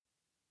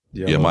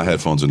Yeah, my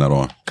headphones are not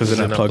on. Because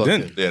they're not plugged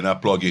in. They're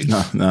not plugged in. No,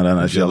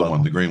 It's yellow. the other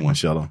one, the green one.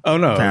 It's yellow. Oh,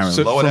 no. Apparently.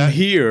 So Lower from that.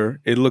 here,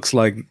 it looks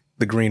like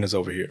the green is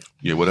over here.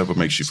 Yeah, whatever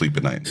makes you sleep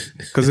at night.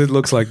 Because it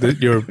looks like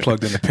you're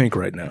plugged into pink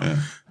right now. Yeah.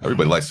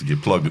 Everybody likes to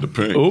get plugged into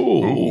pink.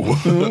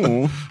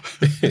 Ooh.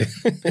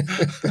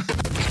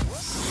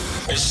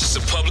 It's just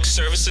a public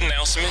service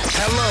announcement.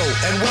 Hello,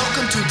 and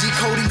welcome to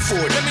Decoding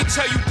 40. Let me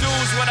tell you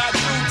dudes what I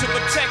do to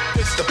protect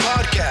this. The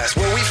podcast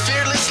where we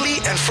fearlessly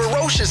and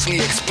ferociously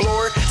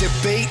explore,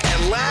 debate,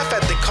 and laugh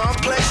at the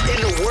complex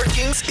inner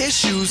workings,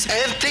 issues,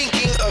 and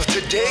thinking of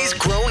today's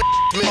grown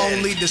men.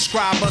 Only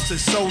describe us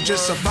as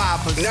soldiers,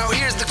 survivors. Now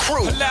here's the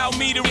crew. Allow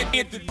me to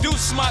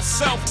introduce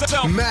myself.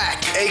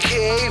 Mac,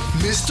 a.k.a.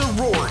 Mr.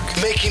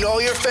 Rourke, making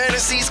all your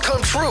fantasies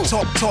come true.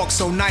 Talk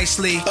so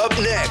nicely. Up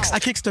next, I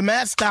kicks the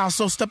mad style,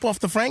 so step off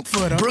the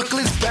Frankfurter.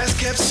 Brooklyn's best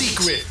kept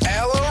secret,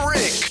 Alan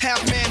Rick.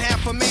 Half man,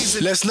 half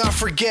amazing. Let's not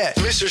forget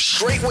Mr.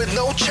 Straight with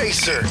No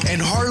Chaser and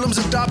Harlem's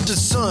adopted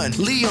son,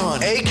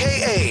 Leon,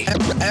 a.k.a.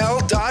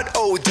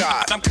 L.O.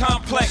 I'm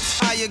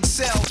complex. I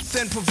excel,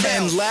 then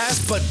prevail. And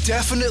last but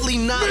definitely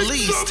not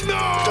least, the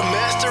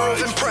master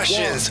of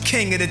impressions,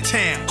 King of the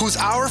town. who's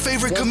our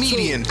favorite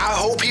comedian. I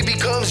hope he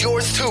becomes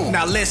yours too.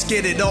 Now let's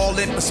get it all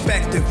in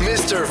perspective.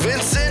 Mr.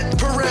 Vincent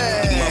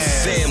Perez. My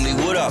family,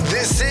 what up?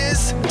 This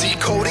is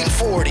Decoding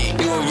 40.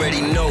 You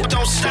already know.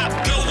 Don't stop.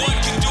 No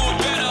one can do it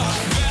better.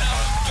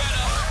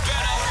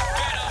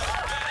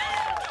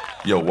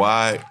 Yo,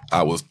 why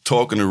I was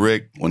talking to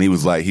Rick when he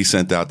was like, he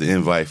sent out the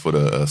invite for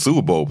the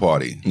Super Bowl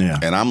party. Yeah.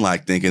 And I'm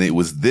like thinking it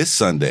was this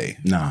Sunday.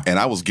 Nah. And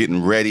I was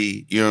getting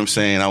ready, you know what I'm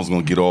saying? I was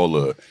going to get all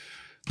the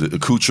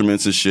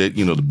accoutrements and shit,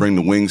 you know, to bring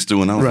the wings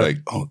through. And I was like,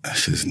 oh, that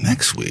shit is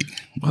next week.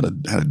 I had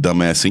a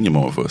dumbass senior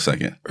moment for a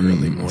second.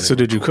 Early morning. So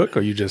did you cook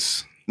or you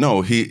just...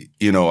 No,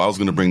 I was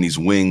going to bring these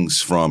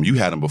wings from, you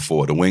had them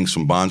before, the wings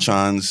from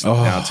Bonchon's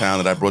downtown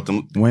that I brought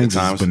them. Wings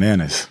the is times.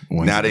 bananas.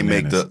 Wings Now is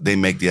bananas. they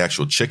make the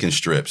actual chicken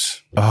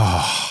strips.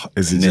 Oh,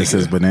 is it just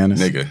as bananas?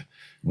 Nigga.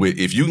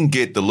 If you can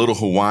get the little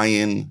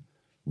Hawaiian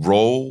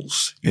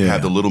rolls, you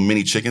have the little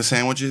mini chicken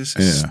sandwiches,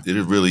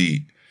 it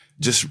really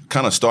just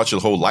kind of starts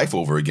your whole life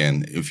over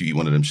again if you eat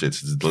one of them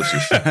shits. It's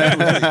delicious.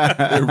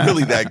 They're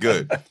really that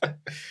good.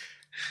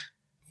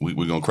 We're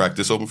going to crack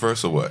this open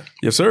first or what?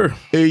 Yes, sir.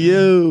 Hey,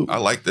 yo. I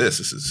like this.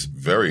 This is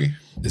very...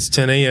 It's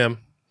 10 a.m.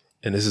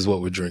 and this is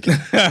what we're drinking.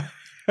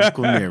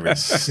 Uncle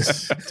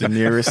Nearest. The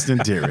nearest and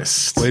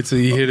dearest. Wait till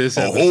you hear this.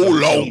 A whole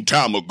long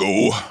time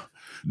ago,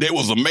 there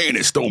was a man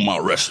that stole my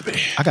recipe.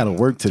 I got to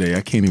work today.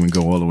 I can't even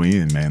go all the way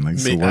in, man. Like,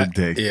 it's a work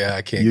day. Yeah,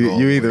 I can't You, go.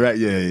 you either right?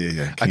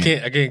 Yeah. I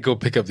can't go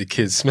pick up the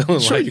kids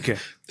smelling Sure like you can.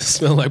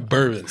 smell like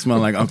bourbon. Smell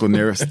like Uncle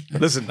Nearest.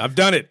 Listen, I've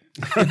done it.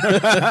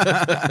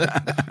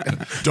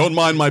 Don't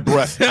mind my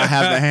breath. I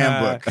have the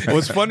handbook.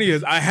 What's funny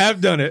is I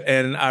have done it,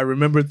 and I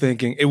remember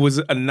thinking it was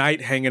a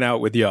night hanging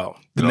out with y'all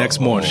the next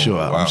morning.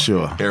 I'm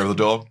sure. Hair of the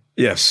dog?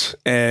 Yes.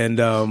 And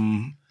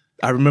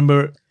I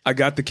remember I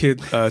got the kid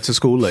to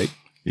school late.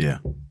 Yeah.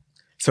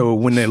 So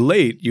when they're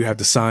late, you have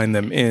to sign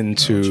them in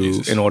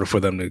Jesus. in order for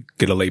them to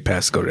get a late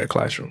pass to go to their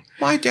classroom.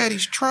 My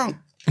daddy's drunk.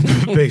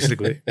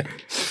 Basically.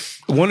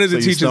 One of the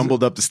So you teachers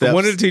stumbled up the steps?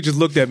 One of the teachers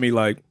looked at me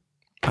like,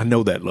 I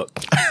know that look.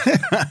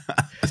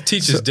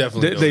 Teachers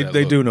definitely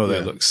They do know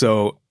that look.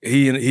 So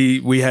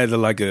we had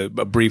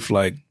a brief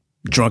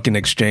drunken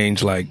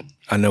exchange, like,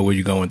 I know what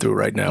you're going through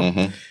right now.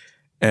 Mm-hmm.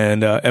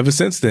 And ever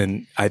since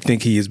then, I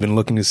think he has been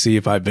looking to see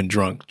if I've been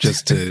drunk,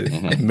 just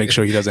to make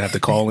sure he doesn't have to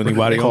call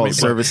anybody on Call me.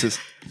 services.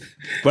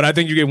 But I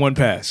think you get one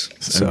pass.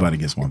 So Everybody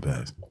gets one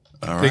pass.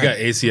 All They right. got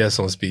ACS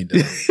on speed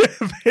dial.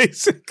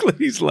 basically,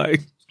 he's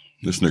like,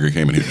 This nigga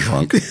came in here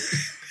drunk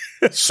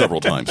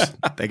several times.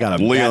 They got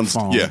a Leon's,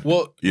 phone. yeah.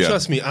 Well, Yeah.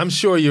 trust me, I'm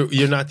sure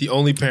you're not the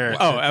only parent.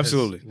 Oh, that has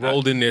absolutely.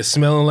 rolled in there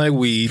smelling like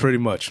weed, pretty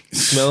much.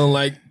 smelling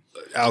like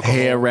alcohol.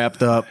 Hair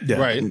wrapped up. Yeah.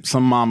 Right.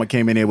 Some mama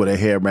came in there with her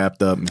hair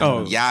wrapped up.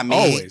 Oh, Yeah, me.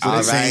 always.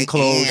 All Same right.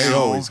 clothes. Ew.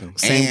 Always.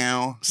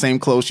 Same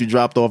clothes you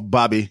dropped off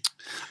Bobby.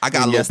 I got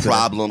a little Yesterday.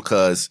 problem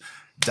because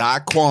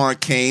Daquan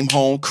came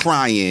home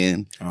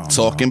crying,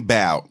 talking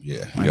about.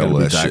 Yeah, I gotta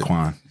be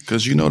Daquan.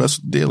 Because you know that's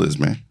what the deal is,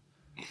 man.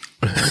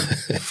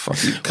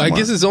 Fuck you. I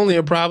guess it's only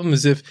a problem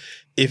is if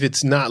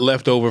it's not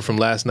left over from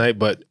last night,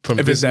 but from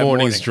If this it's that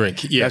morning's morning.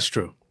 drink. Yeah, That's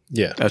true.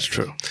 yeah. That's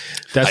true.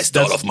 That's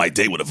off my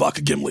day with a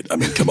vodka gimlet. I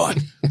mean, come on.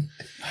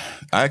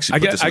 I actually.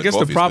 I guess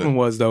the problem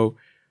was, though,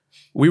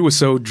 we were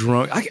so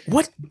drunk.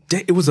 What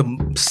day? It was a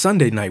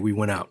Sunday night we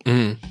went out.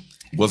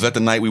 Was that the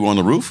night we were on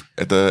the roof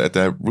at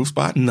that roof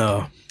spot?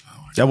 No.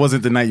 That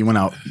wasn't the night you went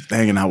out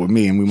hanging out with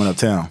me and we went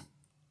uptown.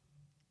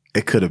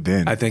 It could have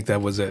been. I think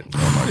that was it.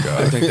 Oh my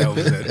god. I think that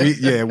was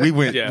it. we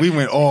went. Yeah. We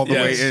went all the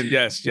Yes, way in.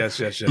 yes.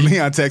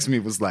 Leon texted me,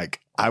 was like,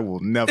 "I will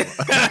never."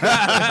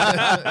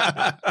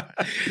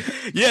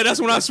 Yeah, that's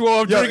when I swore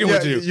off drinking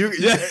with you.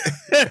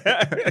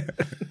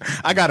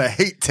 I got a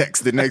hate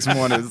text the next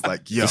morning. It's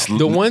like, yo,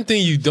 the one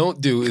thing you don't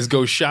do is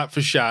go shot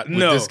for shot with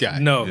No, this guy.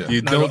 no.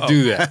 You Not don't at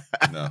do that.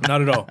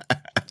 Not at all.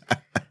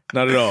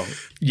 Not at all.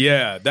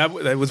 Yeah, that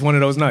was one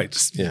of those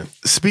nights. Yeah.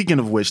 Speaking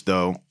of which,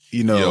 though,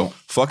 you know, Yo,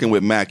 fucking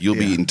with Mac, you'll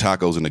be eating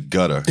tacos in the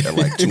gutter at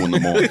like 2 in the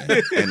morning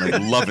and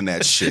I'm loving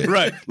that shit.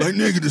 Right. Like,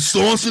 nigga, the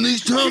sauce in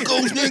these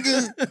tacos,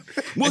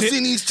 nigga? What's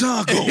in these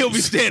tacos? And he'll be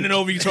standing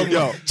over you talking,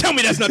 tell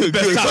me that's not the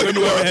best taco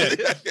you ever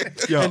had.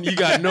 And you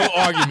got no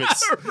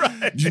arguments.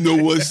 Right. You know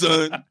what,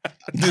 son?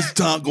 This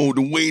taco,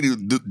 the way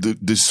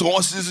the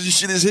sauces and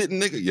shit is hitting,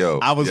 nigga. Yo,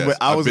 I've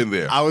been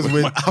there. I was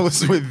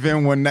with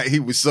Vin one night. He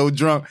was so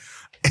drunk.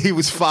 He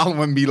was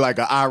following me like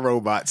an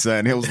iRobot,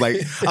 son. He was like,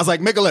 I was like,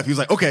 make a left. He was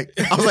like, okay.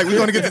 I was like, we're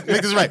gonna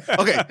make this right.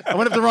 Okay. I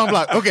went up the wrong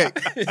block. Okay.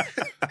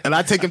 And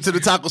I take him to the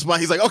taco spot.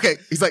 He's like, okay.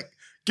 He's like,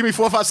 give me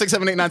 4, 5, 6,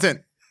 7, 8, 9,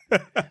 10.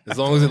 As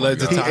long as it led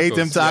to He tacos. ate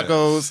them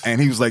tacos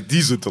and he was like,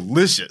 these are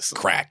delicious.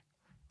 Crack.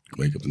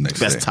 Wake up the next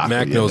Best day. taco.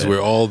 Mac knows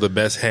where all the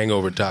best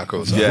hangover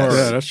tacos are. Yes.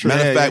 Yeah, that's true. Matter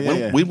of Yeah, fact,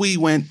 yeah, when we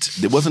went,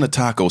 there wasn't a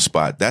taco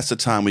spot. That's the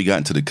time we got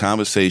into the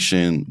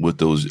conversation with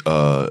those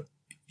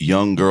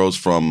young girls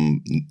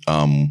from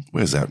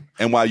where's that?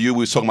 NYU. We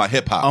was talking about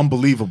hip hop.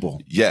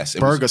 Unbelievable. Yes, it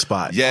Burger was-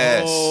 spot.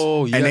 Yes,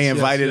 Oh, yes, And they yes,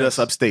 invited yes. us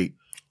upstate.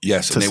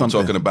 yes, to and they something.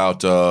 were talking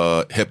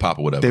about hip hop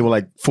or whatever. They were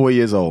like 4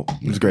 years old.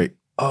 It was great.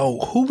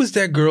 Oh, who was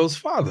that girl's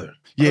father?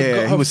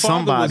 Yeah, he was father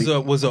somebody.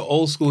 Was an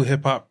old school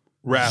hip hop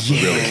rapper.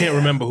 I can't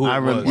remember who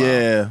it was.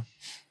 Yeah.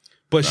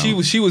 But she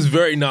was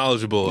very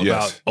knowledgeable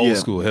Yes. about old Yeah.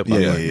 school hip hop.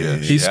 Yeah,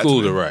 He She had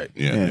schooled to her be. right.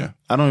 Yeah.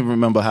 I don't even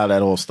remember how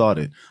that all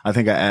started. I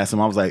think I asked him.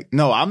 I was like,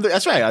 "No,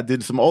 that's right. I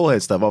did some old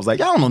head stuff." I was like,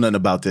 "I don't know nothing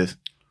about this."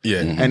 Yeah.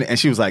 And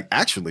she was like,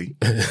 "Actually,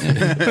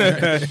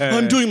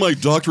 I'm doing my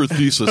doctorate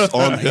thesis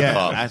on hip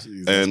hop,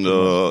 actually, that's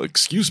and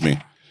excuse me.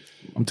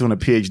 I'm doing a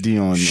PhD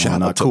on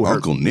Shout out to cohort."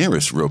 Uncle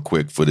Nearest real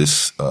quick for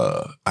this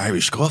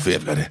Irish coffee.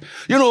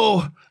 You know,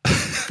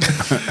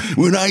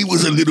 when I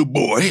was a little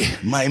boy,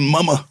 my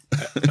mama.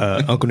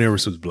 Uncle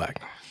Nearest was black.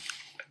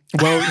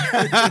 Well,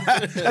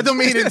 that don't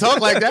mean he didn't talk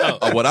like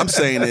that. What I'm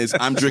saying is,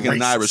 I'm drinking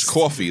an Irish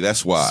coffee.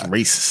 That's why.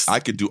 Racist. I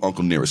could do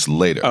Uncle Nearest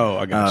later. Oh,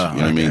 I got You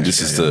know what I mean? This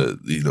is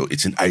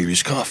it's an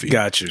Irish coffee.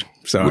 Got you.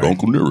 Sorry. With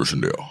Uncle Nearest in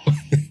there.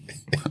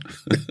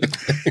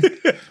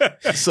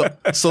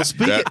 So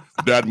speaking.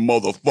 That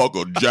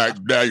motherfucker Jack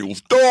Daniels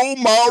stole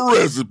my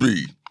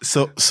recipe.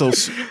 So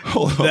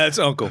Hold on. That's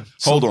Uncle.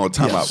 Hold on.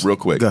 Time out real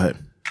quick. go ahead.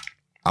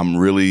 I'm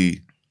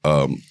really,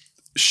 I'm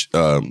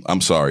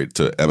sorry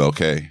to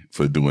MLK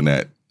for doing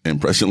that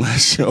impression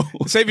last show.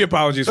 Save your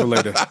apologies for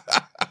later.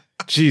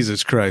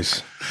 Jesus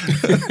Christ.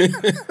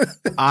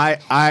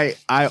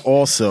 I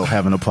also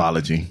have an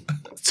apology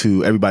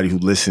to everybody who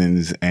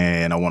listens,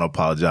 and I want to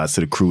apologize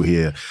to the crew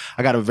here.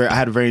 I had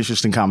a very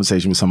interesting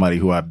conversation with somebody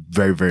who I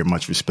very, very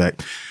much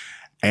respect.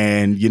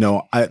 And, you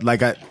know,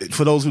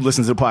 for those who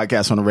listen to the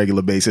podcast on a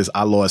regular basis,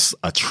 I lost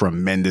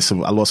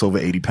over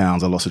 80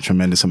 pounds. I lost a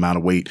tremendous amount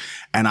of weight,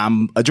 and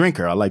I'm a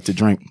drinker. I like to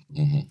drink,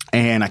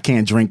 and I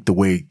can't drink the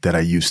way that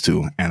I used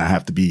to. And I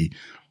have to be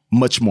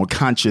much more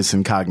conscious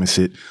and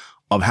cognizant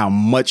of how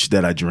much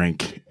that I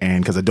drink.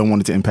 And because I don't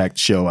want it to impact the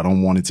show, I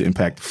don't want it to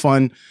impact the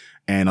fun.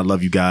 And I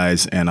love you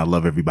guys, and I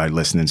love everybody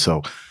listening.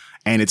 So,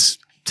 and it's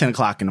 10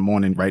 o'clock in the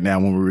morning right now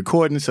when we're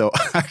recording, so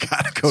I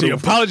gotta go. So your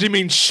apology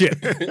means shit.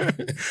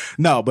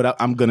 No, but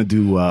I'm gonna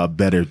do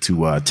better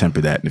to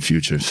temper that in the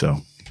future. So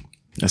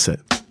that's it.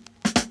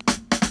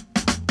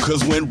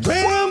 Cause when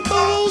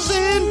Rambo's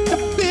in the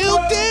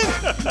building,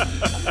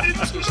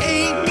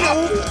 ain't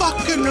no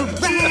fucking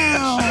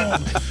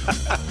around.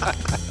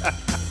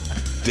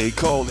 They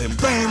call him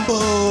Rambo.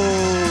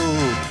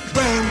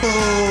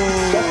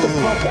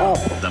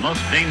 The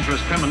most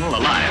dangerous criminal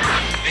alive.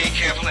 Be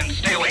careful and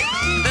stay away.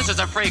 This is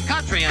a free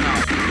country, you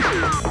know.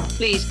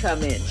 Please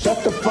come in.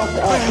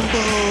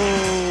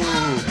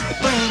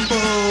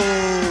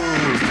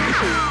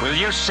 Will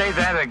you say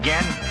that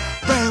again?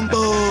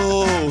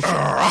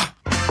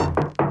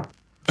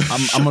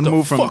 I'm gonna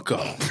move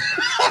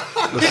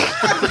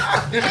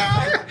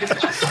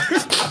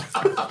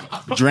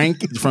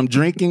from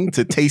drinking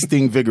to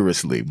tasting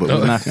vigorously, but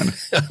we're not gonna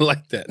I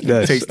like that.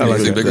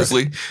 Tasting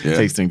vigorously. Yeah.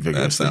 tasting That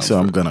vigorously. sounds So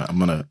I'm good.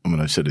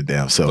 gonna shut it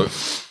down. So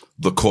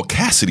The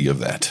caucasity of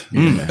that.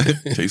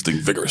 Tasting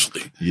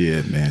vigorously.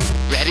 yeah, man.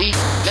 Ready?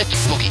 Let's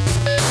boogie.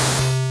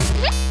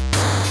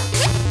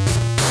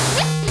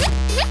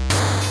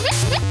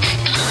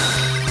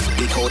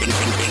 Recording in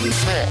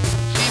 4,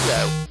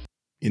 0.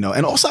 You know,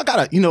 and also I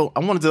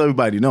wanted to let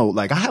everybody know,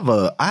 like I have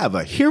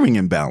a hearing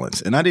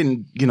imbalance, and I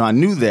didn't, I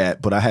knew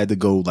that, but I had to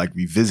go like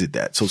revisit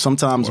that. So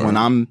sometimes when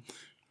I'm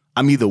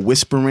either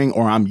whispering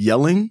or I'm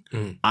yelling,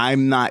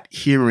 I'm not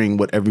hearing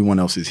what everyone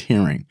else is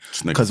hearing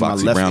because my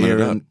Foxy left Browning ear.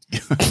 it up.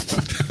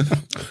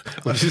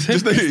 This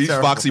nigga, he's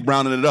Foxy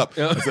Browning it up.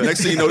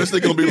 Next thing you know, this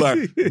nigga gonna be like,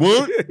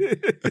 "What?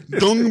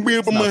 Don't be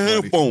up in my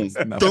headphones.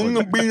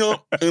 Don't be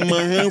up in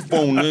my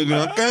headphone,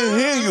 nigga. I can't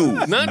hear you.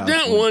 Not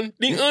that one,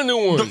 the other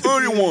one. The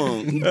other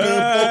one. You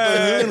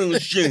can't fucking hear the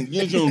shit.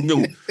 You don't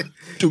know.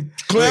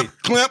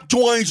 Clap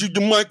twice if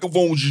the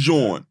microphones is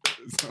on.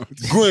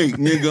 Great,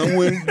 nigga. I'm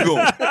ready to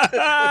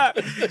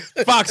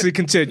go. Foxy,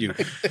 continue.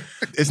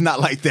 It's not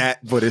like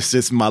that, but it's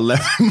just my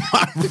left and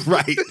my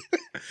right.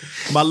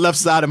 my left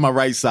side and my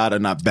right side are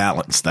not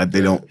balanced.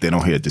 They don't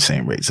hear at the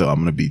same rate. So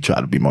I'm gonna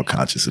try to be more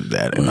conscious of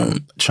that, and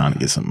I'm trying to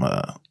get some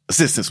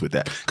assistance with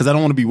that because I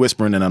don't want to be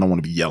whispering and I don't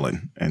want to be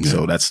yelling, and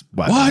so that's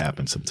why that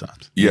happens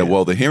sometimes. Yeah,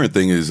 well, the hearing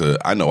thing is,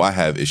 I know I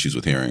have issues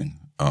with hearing.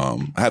 I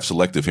have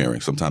selective hearing.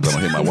 Sometimes I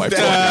don't hear my wife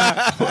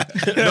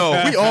talking. No,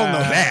 we all know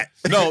that.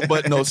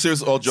 No,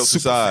 seriously, all jokes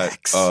aside,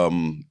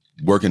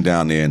 working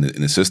down there in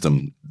the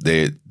system,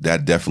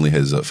 that definitely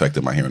has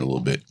affected my hearing a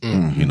little bit.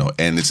 You know,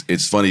 and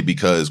it's funny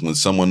because when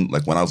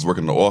I was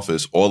working in the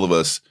office, all of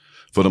us,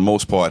 for the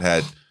most part,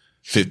 had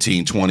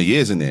 15, 20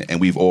 years in there, and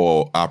we've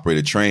all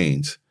operated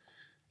trains.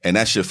 And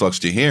that shit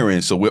fucks your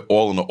hearing. So we're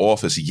all in the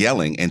office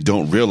yelling and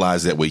don't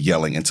realize that we're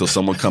yelling until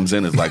someone comes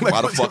in and is like,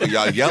 why the fuck are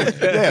y'all yelling?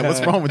 Yeah,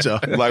 what's wrong with y'all?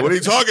 Like, what are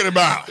you talking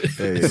about?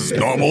 This is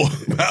normal.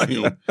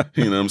 You know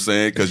what I'm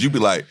saying? Because you'd be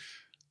like,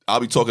 I'll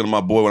be talking to my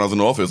boy when I was in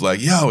the office,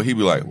 like, yo, he'd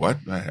be like, what?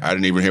 I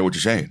didn't even hear what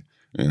you're saying.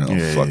 You know,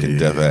 fucking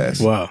deaf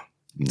ass. Wow.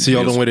 So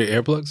y'all don't wear their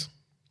earplugs?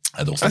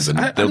 I don't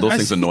think those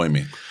things annoy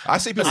me. I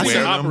see people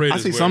wearing them. I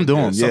see some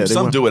doing them.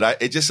 Some do it.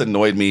 It just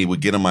annoyed me. It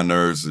would get on my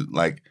nerves.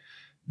 Like,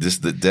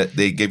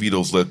 they give you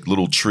those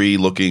little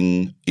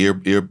tree-looking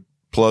ear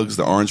plugs,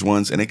 the orange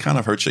ones, and they kind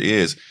of hurt your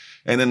ears.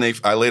 And then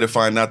I later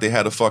find out they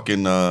had a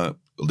fucking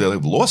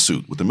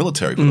lawsuit with the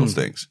military for those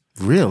things.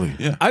 Really?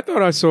 Yeah. I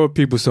thought I saw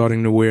people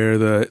starting to wear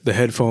the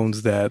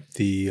headphones that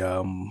the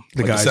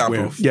guys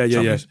wear.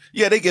 Yeah.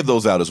 Yeah, they give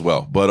those out as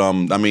well. But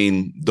I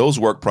mean, those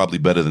work probably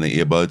better than the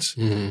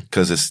earbuds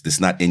because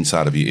it's not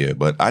inside of your ear.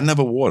 But I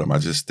never wore them.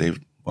 They were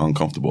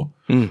uncomfortable.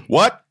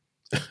 What?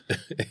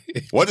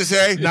 What'd you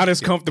say? Not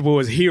as comfortable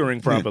as hearing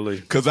properly.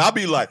 Because I'll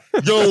be like,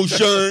 yo,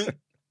 son,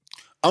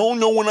 I don't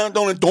know when I'm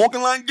done talking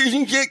like this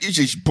and shit. It's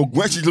just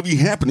progressively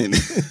happening.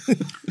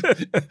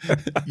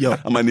 Yo,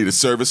 I might need a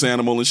service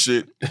animal and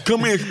shit.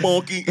 Come here,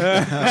 Sparky. You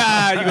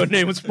gonna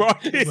name him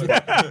Sparky? And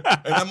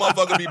that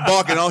motherfucker be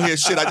barking. I don't hear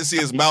shit. I just see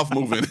his mouth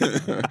moving.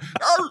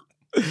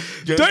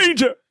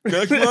 Danger!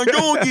 Catch my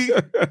donkey.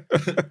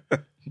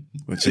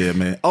 But yeah,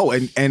 man. Oh,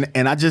 and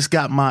I just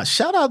got my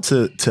shout out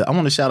to I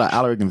want to shout out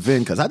Alaric and Vin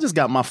because I just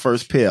got my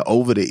first pair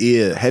over the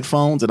ear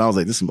headphones and I was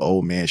like, this is some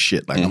old man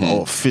shit. Like I'm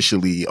all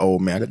officially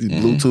old man. I got these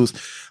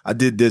Bluetooths. I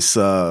did this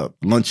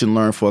lunch and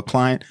learn for a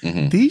client.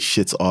 These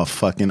shits are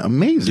fucking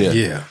amazing.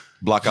 Yeah.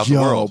 Block out the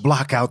world.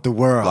 Block out the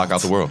world. Block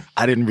out the world.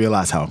 I didn't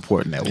realize how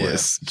important that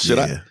was. Shit,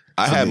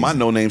 I had my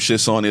no name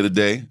shits on the other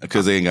day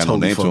because they ain't got no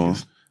name to them.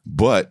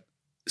 But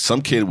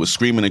some kid was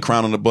screaming and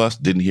crying on the bus,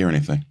 didn't hear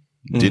anything.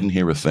 Didn't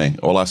hear a thing.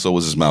 All I saw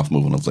was his mouth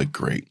moving. I was like,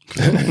 great.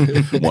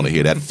 Want to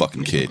hear that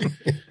fucking kid.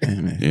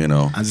 You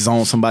know. I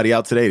zoned somebody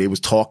out today. They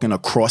was talking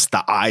across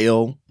the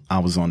aisle. I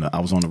was on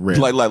the red.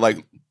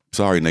 Like,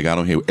 sorry, nigga, I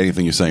don't hear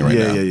anything you're saying right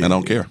now. I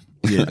don't care.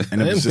 Yeah.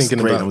 And it was just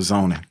great. I was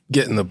zoning.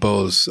 Getting the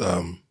Bose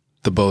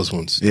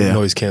ones. Yeah.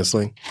 Noise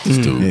canceling.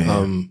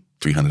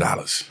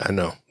 $300. I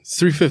know.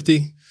 It's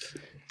 $350.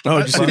 Oh,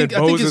 did you see that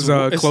Bose is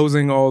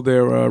closing all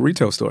their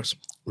retail stores?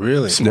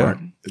 Really? Smart.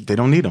 Yeah. They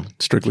don't need them.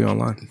 Strictly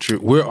online. True.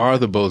 Where are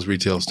the Bose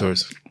retail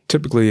stores?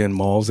 Typically in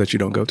malls that you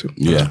don't go to.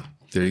 Yeah.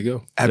 There you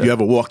go. Have you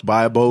ever walked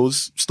by a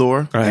Bose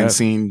store and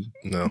seen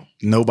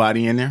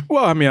nobody in there?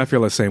 Well, I mean, I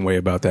feel the same way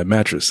about that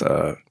mattress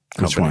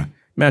company.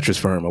 Mattress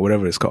Firm or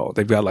whatever it's called.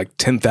 They've got like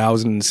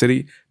 10,000 in the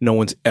city. No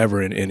one's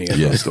ever in any of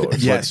those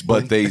stores. Yes,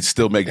 but they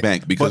still make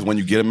bank because when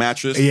you get a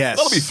mattress,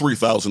 that'll be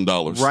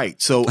 $3,000. Right.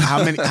 So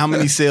how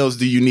many sales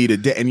do you need a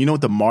day? And you know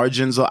what the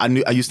margins are?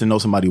 I used to know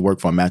somebody who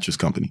worked for a mattress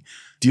company.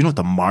 Do you know what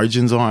the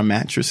margins are on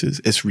mattresses?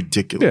 It's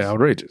ridiculous. Yeah,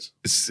 outrageous.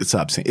 It's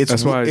obscene.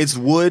 That's why it's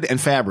wood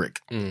and fabric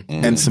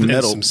and some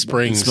metal, some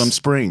springs.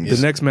 The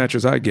next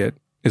mattress I get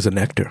is a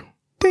Nectar.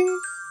 Ding.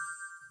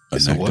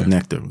 It's a what?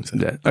 Nectar.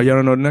 Oh, y'all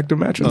don't know the Nectar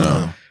mattress?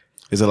 No.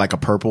 Is it like a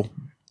purple?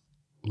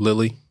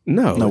 Lily?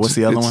 No. What's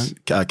the other one?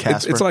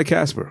 Casper? It's like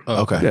Casper.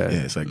 Oh, okay. Yeah,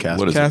 it's like Casper.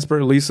 What is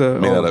Casper, Lisa.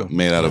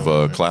 Made out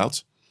of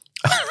clouds?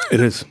 It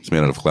is. It's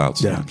made out of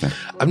clouds. Yeah. Okay.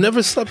 I've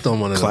never slept on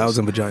one of clouds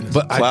those. and vaginas.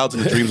 But clouds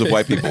and the dreams of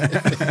white people.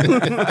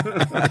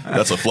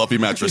 That's a fluffy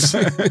mattress.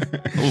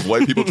 Those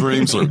white people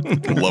dreams are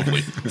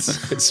lovely.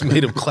 It's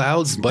made of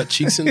clouds, butt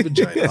cheeks, and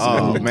vaginas.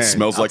 Oh, man.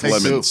 Smells like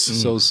lemons.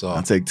 So soft.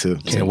 I'll take 2.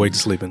 Can't wait to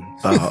sleep in.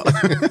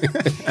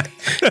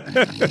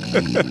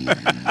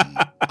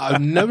 I've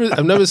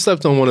never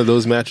slept on one of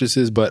those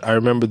mattresses, but I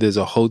remember there's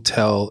a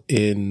hotel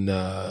in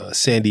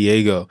San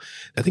Diego.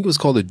 I think it was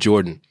called a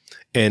Jordan.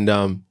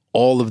 And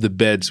all of the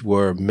beds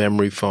were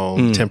memory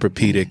foam,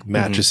 Tempur-Pedic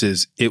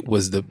mattresses. It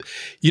was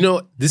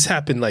this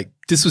happened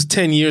this was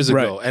 10 years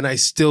ago, and I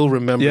still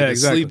remember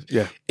sleep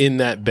in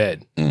that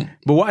bed.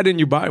 But why didn't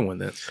you buy one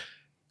then?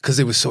 Because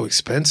it was so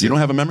expensive. You don't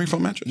have a memory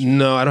foam mattress?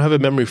 No, I don't have a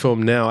memory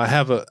foam now. I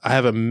have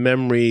a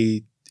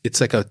memory. It's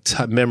like a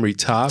memory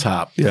top.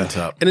 Top.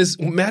 And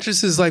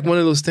mattress is like one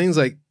of those things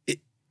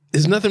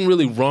there's nothing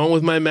really wrong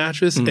with my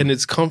mattress and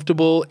it's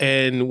comfortable.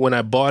 And when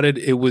I bought it,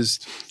 it was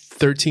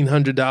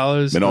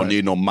 $1,300. We don't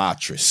need no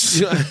mattress.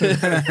 We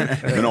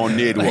don't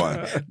need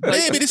one.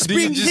 Maybe the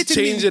spring you just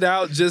change it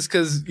out just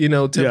because,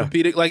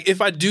 Tempur-Pedic. Like,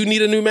 if I do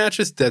need a new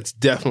mattress, that's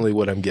definitely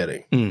what I'm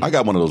getting. I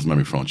got one of those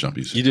memory foam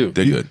jumpies. You do?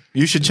 They're good.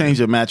 You should change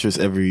your mattress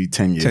every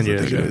 10 years. 10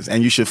 years, I think it is.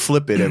 And you should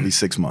flip it every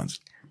 6 months.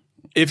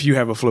 If you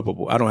have a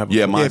flippable. I don't have a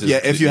Yeah, flippable. mine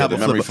if you have the a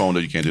memory flip- foam,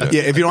 you can't do that.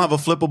 Yeah, if you don't have a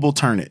flippable,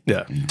 turn it.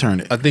 Yeah. Turn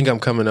it. I think I'm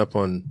coming up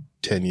on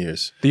 10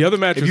 years. The other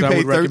If mattress you I pay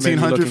would recommend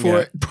you $1,300 looking for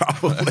at, it,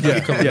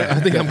 probably. yeah, I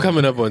think I'm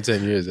coming up on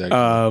 10 years,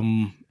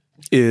 actually.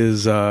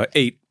 is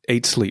 8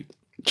 Sleep.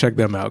 Check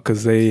them out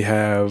because they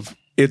have.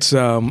 It's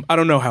I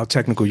don't know how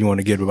technical you want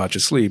to get about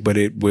your sleep, but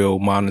it will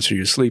monitor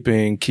your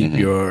sleeping, keep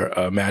your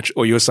match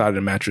or your side of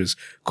the mattress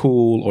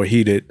cool or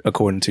heated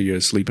according to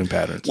your sleeping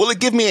patterns. Will it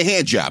give me a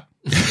hand job?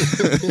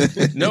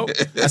 Nope.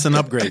 That's an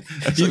upgrade.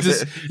 You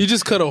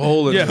just cut a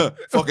hole in a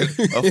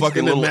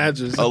fucking little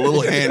mattress. A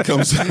little hand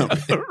comes out.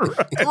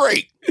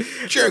 Great,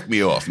 jerk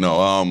me off. No,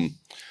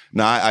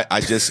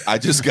 I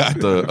just got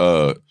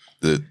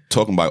the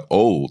talking about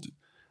old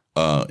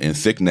and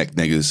thick neck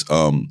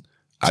niggas.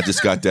 I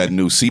just got that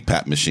new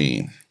CPAP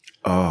machine.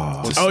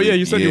 Oh yeah,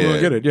 you said you were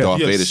gonna get it. Yeah,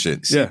 Darth Vader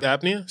shit. Sleep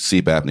apnea?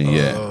 Sleep apnea,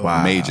 yeah.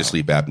 Wow. Major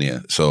sleep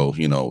apnea. So,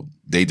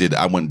 they did,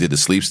 I went and did a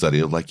sleep study.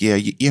 It was like, yeah,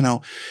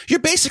 you're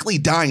basically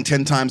dying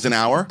 10 times an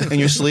hour in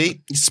your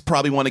sleep. You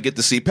probably want to get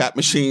the CPAP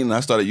machine. And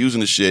I started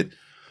using the shit.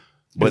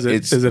 But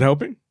is it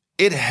helping?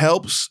 It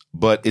helps,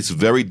 but it's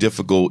very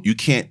difficult. You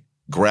can't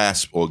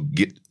grasp or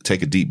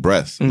take a deep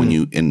breath when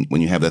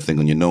you have that thing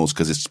on your nose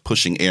because it's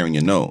pushing air in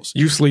your nose.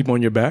 You sleep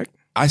on your back?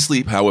 I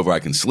sleep however I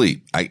can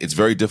sleep. It's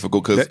very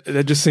difficult because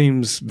that just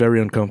seems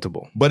very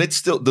uncomfortable. But it's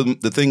still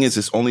the thing is,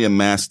 it's only a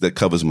mask that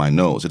covers my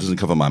nose. It doesn't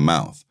cover my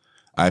mouth.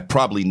 I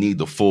probably need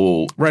the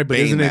full but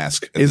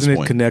mask. Isn't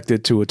it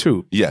connected to a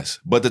tube? Yes,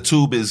 but the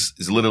tube is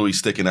literally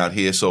sticking out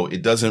here, so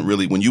it doesn't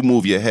really. When you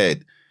move your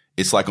head,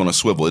 it's like on a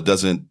swivel. It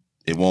doesn't.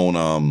 It won't.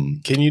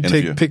 Can you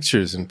take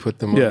pictures and put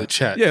them on the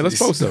chat? Yeah, let's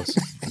post those.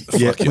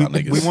 Yeah, Fuck y'all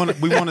niggas.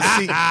 we want to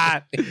see.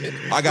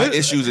 I got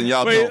issues and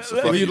y'all don't.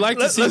 So If you'd like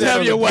to see let's that have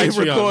on your the wife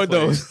Patreon, record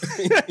please.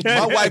 those.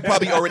 my wife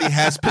probably already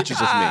has pictures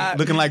of me.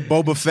 Looking like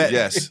Boba Fett.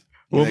 Yes.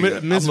 Well,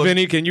 Nigga, Miss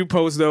Vinny, can you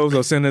post those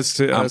or send those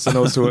to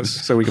us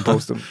so we can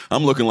post them?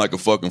 I'm looking like a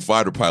fucking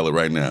fighter pilot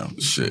right now.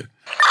 Shit.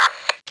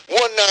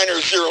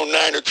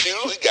 19092,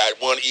 we got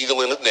one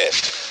eagle in the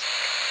nest.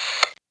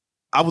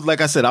 I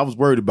was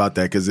worried about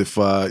that because if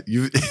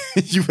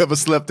you've ever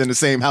slept in the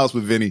same house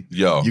with Vinny,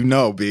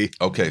 yo, B.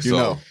 Okay, you so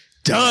know.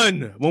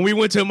 Done. When we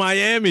went to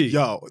Miami.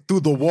 Yo, through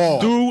the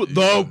wall. Through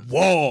the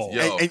wall.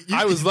 Yo. And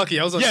I was lucky.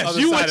 I was on the other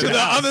you side went of to the the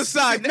house. other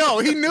side. No,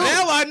 he knew.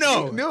 Now I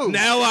know. He knew.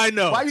 Now I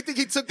know. Why do you think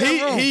he took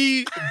that room?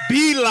 He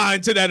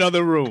beeline to that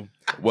other room.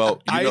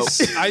 well,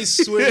 I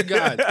swear to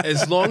God,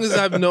 as long as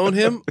I've known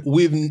him,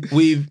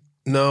 we've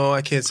no,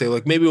 I can't say.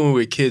 Like maybe when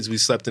we were kids, we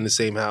slept in the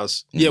same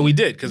house. Yeah, we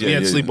did because we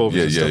had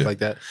sleepovers and stuff like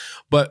that.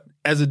 But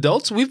as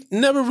adults, we've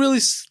never really.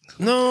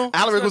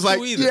 Alaric was like,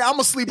 "Yeah, I'm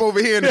gonna sleep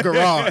over here in the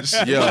garage."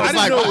 Yeah, I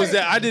didn't know it was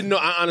that. I didn't know.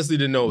 I honestly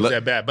didn't know it was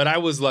that bad. But I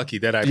was lucky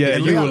that I. Yeah,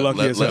 you were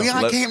lucky as hell.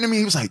 Leon came to me.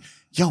 He was like,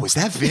 "Yo, is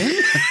that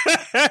Vin?"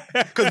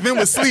 Because Vin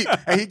was asleep,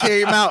 and he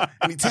came out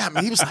and he tapped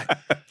me. He was like,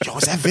 "Yo,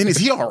 is that Vin? Is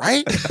he all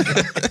right?"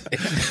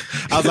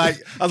 I was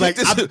like,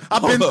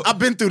 I've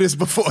been through this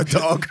before,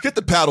 dog. Get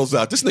the paddles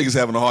out. This nigga's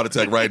having a heart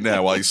attack right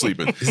now while he's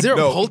sleeping. Is there a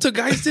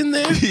poltergeist in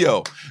there?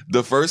 Yo,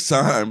 the first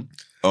time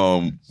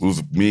it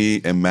was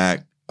me and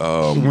Mac. We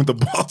went to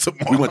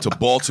Baltimore. We went to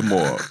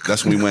Baltimore.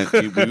 That's when we went.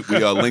 We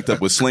linked up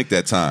with Slink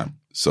that time.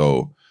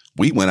 So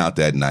we went out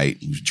that night,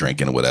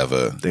 drinking or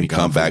whatever. We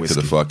come back to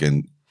the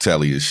fucking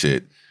telly and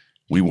shit.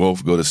 We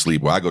both go to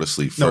sleep. Well, I go to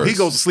sleep first. No, he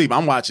goes to sleep.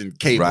 I'm watching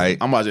cable. Right?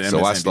 I'm watching MSNBC.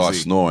 So I start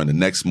snoring. The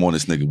next morning,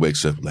 this nigga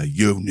wakes up like,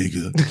 yo,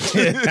 nigga.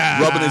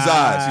 Rubbing his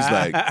eyes. He's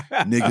like,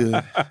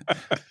 nigga,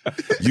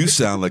 you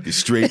sound like a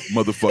straight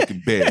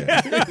motherfucking bear.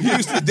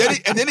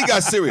 And then he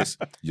got serious.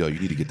 Yo, you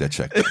need to get that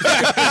checked.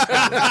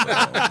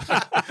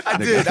 I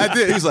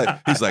did. He's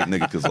like, nigga,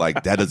 because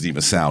like that doesn't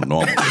even sound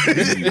normal.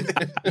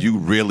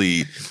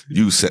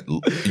 You said,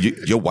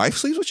 your wife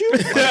sleeps with you?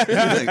 Like,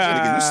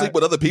 nigga, you sleep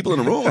with other people in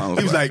the room?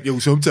 He was like, yo,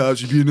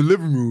 sometimes you be in the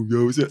living room,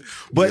 yo.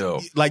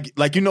 But like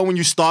when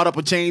you start up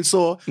a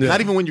chainsaw, not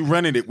even when you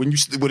running it, when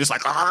it's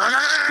like,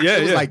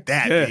 it was like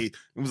that. Yeah. It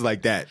was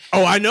like that.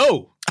 Oh, I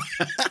know.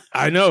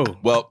 I know.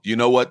 Well, you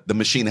know what? The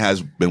machine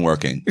has been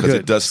working because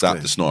it does stop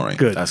the snoring.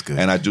 Good. That's good.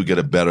 And I do get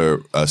a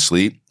better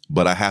sleep,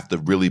 but I have to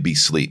really be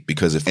sleep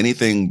because if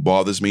anything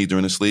bothers me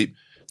during the sleep,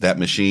 that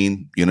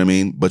machine, you know what I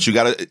mean? But you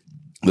got to,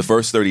 the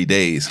first 30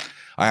 days,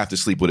 I have to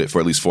sleep with it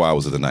for at least 4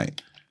 hours of the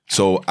night.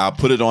 So I'll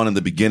put it on in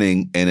the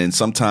beginning, and then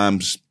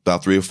sometimes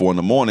about 3 or 4 in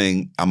the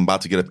morning, I'm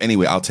about to get up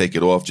anyway. I'll take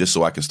it off just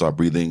so I can start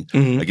breathing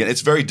again.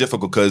 It's very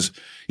difficult because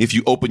if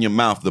you open your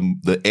mouth,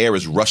 the air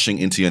is rushing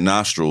into your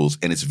nostrils,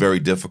 and it's very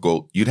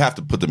difficult. You'd have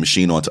to put the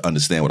machine on to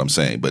understand what I'm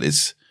saying, but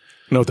it's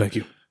no, thank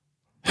you.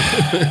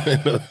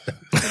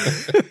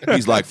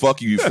 He's like,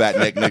 "Fuck you, you fat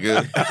neck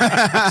nigga."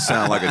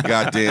 Sound like a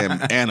goddamn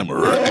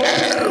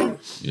animal.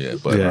 Yeah,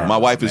 but my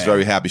wife is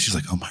very happy. She's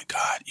like, "Oh my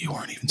God, you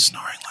weren't even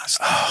snoring last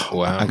night."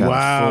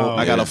 Wow.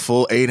 I got a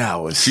full 8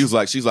 hours. She's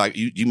like,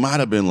 you might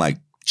have been like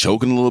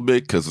choking a little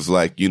bit because it's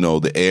like, you know,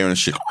 the air and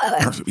shit.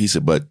 He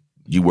said, but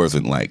you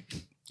wasn't like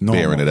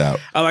bearing it out.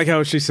 I like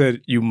how she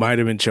said you might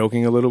have been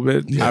choking a little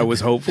bit. Yeah. I was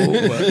hopeful,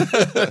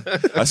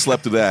 but I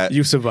slept through that.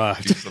 You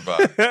survived.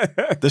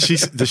 Does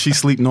she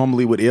sleep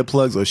normally with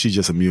earplugs, or is she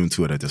just immune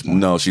to it at this point?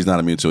 No, she's not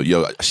immune to it.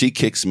 Yo, she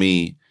kicks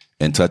me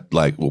and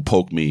will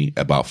poke me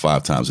about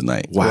 5 times a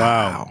night.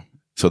 Wow.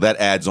 So that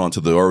adds on to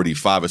the already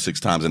 5 or 6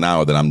 times an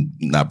hour that I'm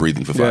not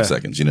breathing for 5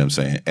 seconds. You know what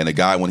I'm saying? And the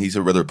guy, when he's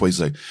read the report,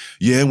 he's like,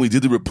 yeah, we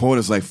did the report.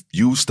 It's like,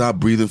 you stop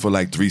breathing for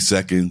like 3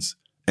 seconds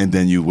and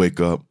then you wake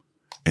up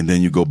and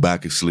then you go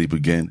back and sleep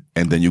again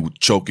and then you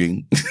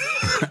choking.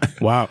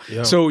 Wow.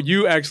 Yeah. So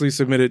you actually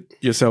submitted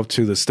yourself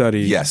to the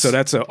study. Yes. So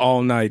that's an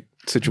all-night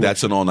situation.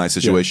 That's an all-night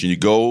situation.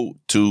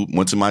 Yeah.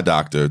 Went to my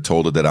doctor,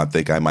 told her that I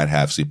think I might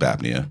have sleep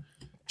apnea.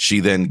 She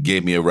then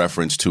gave me a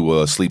reference to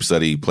a sleep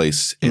study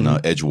place in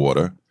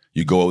Edgewater.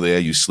 You go over there,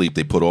 you sleep.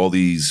 They put all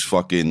these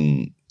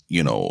fucking,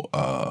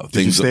 things.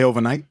 Did you stay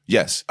overnight?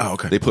 Yes. Oh,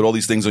 okay. They put all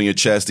these things on your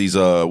chest. These,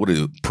 what is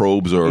it?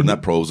 Probes or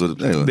not probes?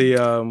 Anyway.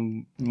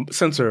 The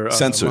sensor.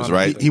 Sensors,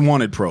 right? He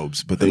wanted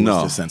probes, but they were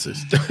just sensors.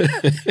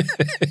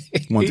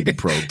 He wanted to be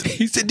probed.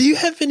 He said, do you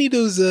have any of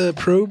those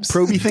probes?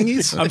 Probey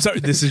thingies? I'm sorry,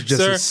 this is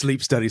just a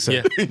sleep study, sir.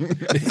 Yeah.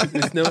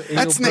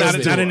 That's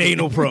not an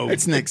anal probe.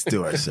 It's next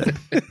door, sir.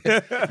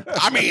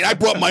 I mean, I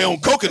brought my own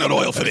coconut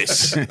oil for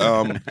this.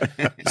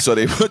 So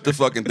they put the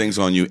fucking things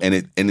on you, and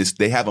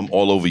they have them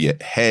all over your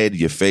head,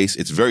 your face.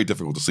 It's very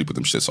difficult to sleep with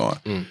them shits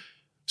on.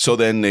 So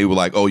then they were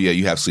like, oh yeah,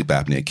 you have sleep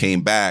apnea.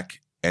 Came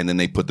back, and then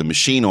they put the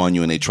machine on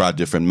you, and they tried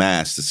different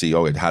masks to see,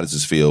 how does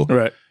this feel?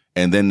 Right.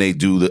 And then they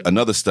do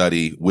another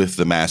study with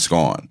the mask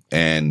on,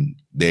 and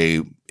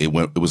it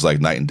was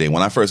like night and day.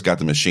 When I first got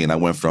the machine, I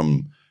went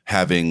from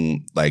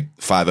having like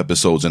 5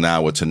 episodes an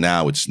hour to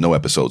now it's no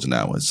episodes an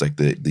hour. It's like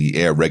the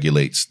air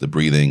regulates the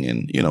breathing,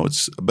 and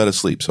it's a better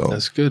sleep. So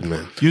that's good,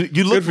 man.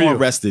 You look more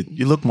rested.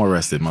 You look more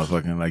rested,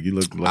 motherfucker. Like you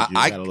look like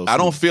I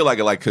don't feel like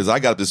it, like, because I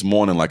got up this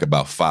morning like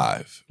about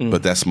 5,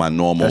 but that's my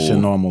normal. That's your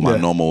normal,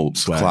 normal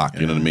clock.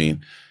 You know what I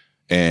mean?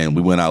 And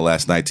we went out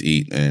last night to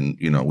eat, and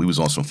we was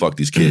on some fuck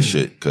these kids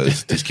shit,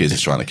 because these kids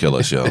is trying to kill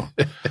us, yo.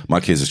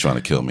 My kids is trying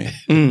to kill me.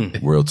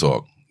 Real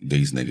talk.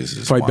 These niggas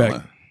is fight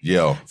back.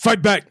 Yo.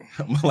 Fight back.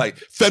 I'm like,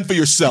 fend for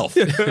yourself.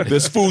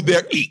 There's food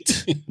there,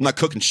 eat. I'm not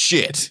cooking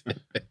shit.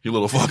 You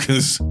little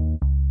fuckers.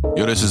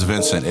 Yo, this is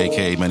Vincent,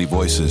 a.k.a. Many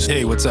Voices.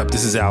 Hey, what's up?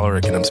 This is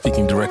Alaric, and I'm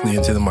speaking directly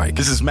into the mic.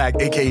 This is Mac,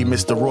 a.k.a.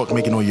 Mr. Rourke,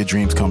 making all your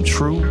dreams come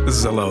true. This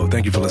is Hello.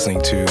 Thank you for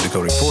listening to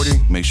Decoding 40.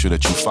 Make sure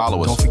that you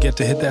follow us. Don't forget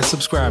to hit that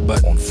subscribe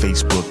button. On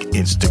Facebook,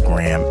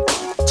 Instagram,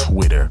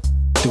 Twitter.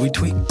 Do we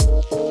tweet?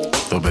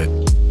 A little bit.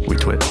 We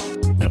tweet.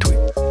 We tweet.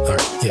 All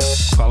right, yeah.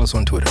 Follow us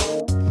on Twitter.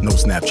 No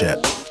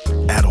Snapchat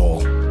at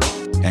all.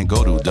 And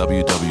go to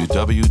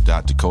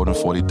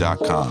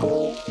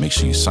www.decoding40.com. Make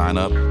sure you sign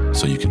up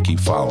so you can keep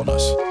following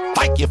us.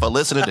 Thank you for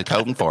listening to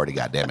Decoding 40,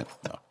 goddammit.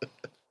 No.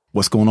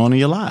 What's going on in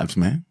your lives,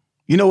 man?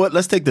 You know what?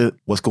 Let's take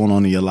what's going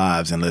on in your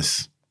lives and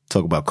let's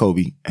talk about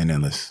Kobe, and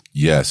then let's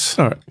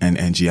all right,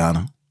 and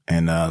Gianna,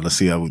 and let's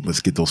see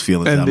let's get those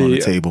feelings out on the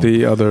table.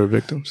 The other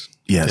victims.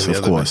 Yes,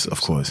 of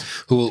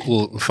course.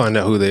 We'll find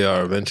out who they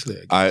are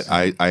eventually.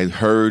 I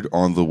heard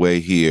on the way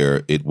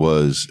here, it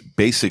was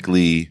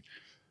basically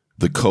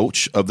the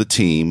coach of the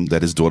team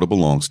that his daughter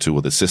belongs to,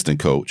 or the assistant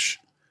coach,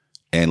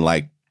 and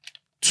like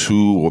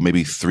 2 or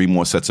maybe 3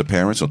 more sets of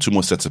parents, or 2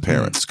 more sets of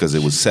parents, because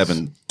it was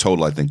 7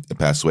 total, I think, that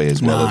passed away,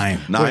 as well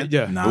as 9. Wait,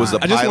 yeah. 9. It was the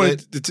pilot. I just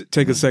wanted to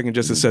take a second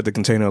just to set the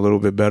container a little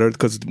bit better,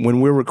 because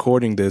when we're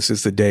recording this,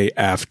 it's the day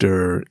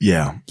after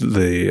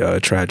the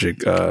tragic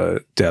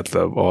death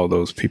of all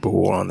those people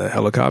who were on the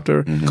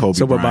helicopter. Kobe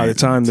so, but by the Bryant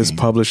time this team.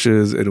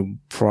 publishes, it'll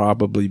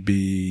probably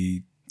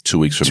be 2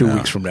 weeks from 2 now.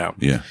 weeks from now.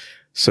 Yeah.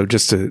 So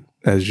just to,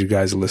 as you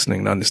guys are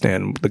listening, to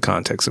understand the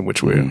context in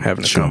which we're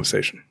having a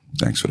conversation.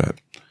 Thanks for that.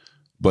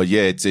 But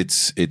yeah,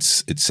 it's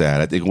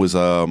sad. I think it was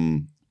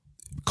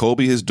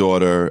Kobe, his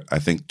daughter, I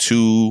think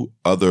 2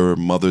 other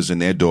mothers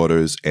and their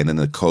daughters, and then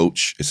a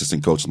coach,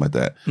 assistant coach, something like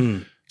that.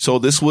 So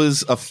this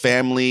was a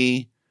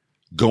family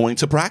going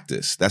to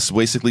practice. That's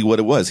basically what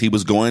it was. He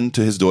was going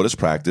to his daughter's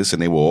practice,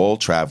 and they were all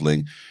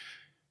traveling.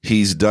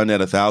 He's done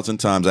that 1,000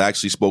 times. I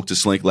actually spoke to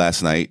Slink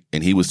last night,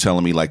 and he was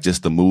telling me like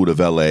just the mood of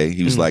LA.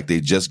 He was like, they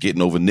just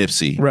getting over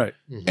Nipsey. Right.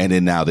 And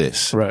then now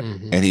this. Right.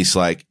 And he's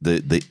like,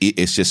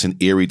 it's just an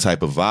eerie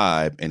type of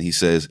vibe. And he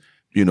says,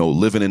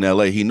 living in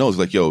LA, he knows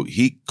like,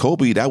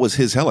 Kobe, that was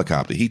his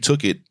helicopter. He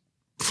took it,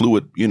 flew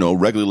it,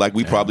 regularly like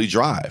we probably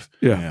drive.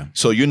 Yeah.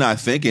 So you're not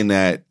thinking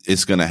that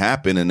it's going to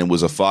happen. And it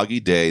was a foggy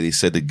day. They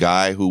said the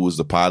guy who was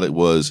the pilot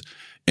was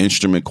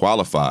instrument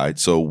qualified,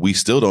 so we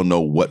still don't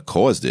know what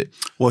caused it.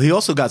 Well, he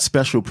also got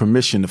special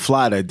permission to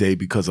fly that day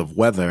because of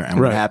weather, and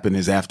what happened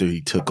is after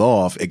he took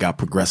off, it got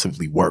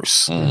progressively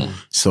worse.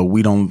 So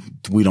we don't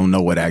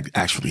know what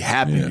actually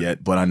happened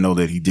yet, but I know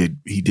that he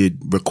did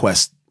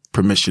request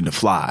permission to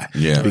fly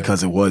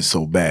because it was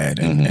so bad,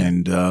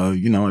 and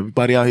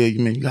everybody out here,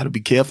 you got to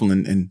be careful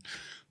and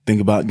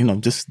think about,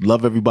 just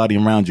love everybody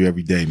around you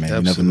every day, man.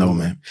 Absolutely. You never know,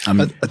 man. I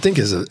mean, I think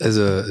as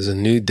a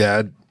new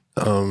dad,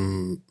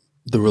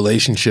 the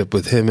relationship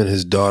with him and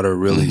his daughter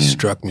really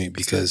struck me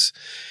because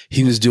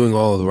he was doing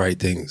all of the right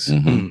things.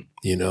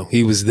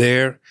 He was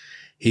there.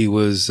 He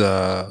was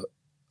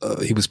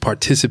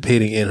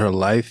participating in her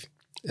life.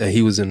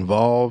 He was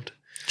involved.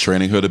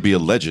 Training her to be a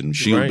legend.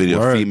 She would be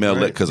a female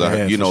because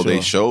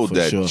they showed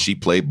that she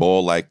played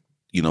ball like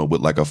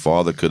with like a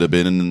father could have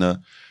been in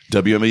the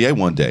WNBA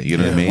one day. You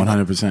know what I mean?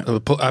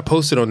 100%. I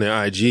posted on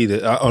their IG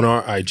that on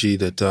our IG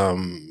that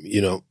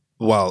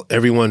while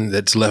everyone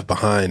that's left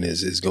behind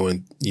is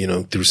going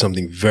through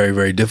something very,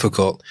 very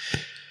difficult,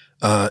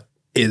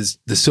 is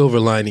the silver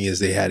lining is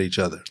they had each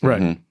other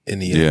right in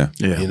the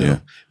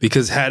end.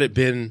 Because had it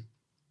been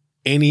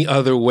any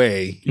other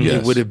way,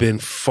 it would have been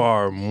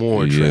far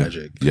more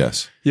tragic.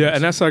 Yes. Yeah,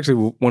 and that's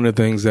actually one of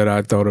the things that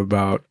I thought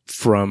about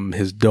from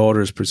his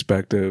daughter's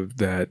perspective,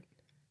 that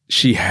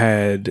she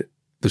had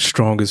the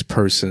strongest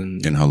person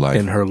in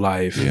her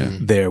life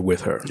there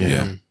with her.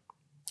 Yeah.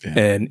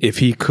 And if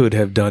he could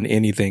have done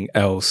anything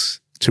else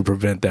to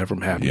prevent that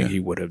from happening, he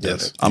would have done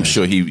it. I'm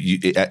sure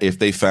if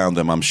they found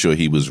them, I'm sure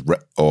he was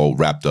all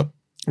wrapped up.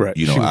 Right.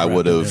 I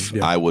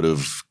would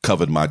have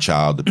covered my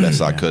child the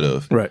best I could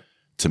have. Right.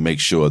 To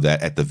make sure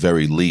that at the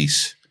very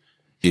least,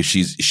 if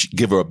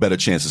give her a better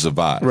chance to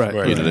survive. Right.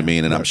 You know what I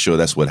mean? And I'm sure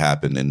that's what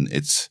happened. And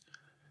it's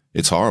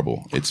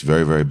horrible. It's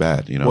very, very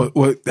bad,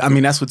 Well, I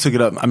mean, that's what took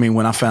it up. I mean,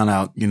 when I found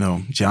out,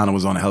 Gianna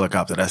was on a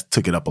helicopter, that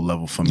took it up a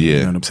level for me. Yeah. You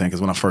know what I'm saying? Because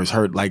when I first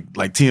heard, like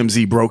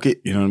TMZ broke it,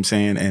 you know what I'm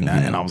saying? And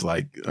I was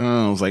like, I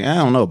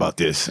don't know about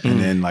this. And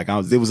then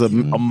there was a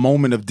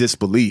moment of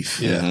disbelief.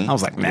 Yeah. I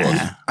was like,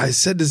 nah. I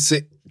said to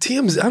say,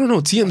 TMZ, I don't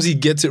know. TMZ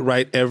gets it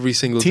right every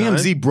single time.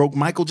 TMZ broke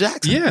Michael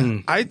Jackson.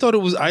 Yeah, I thought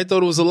it was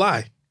a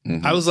lie.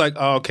 I was like,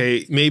 oh,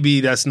 okay, maybe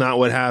that's not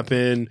what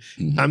happened.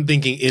 I'm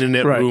thinking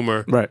internet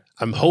rumor. Right.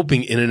 I'm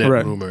hoping internet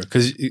rumor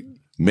because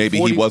maybe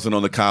he wasn't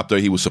on the copter.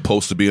 He was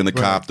supposed to be on the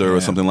copter or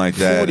something like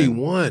that.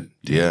 41.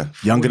 Yeah,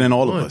 younger than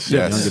all of us.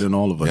 Yes. Younger than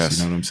all of us. Yes.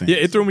 You know what I'm saying? Yeah,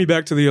 it threw me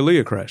back to the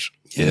Aaliyah crash.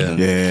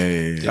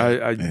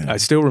 Yeah. I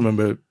still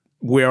remember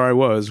where I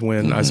was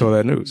when I saw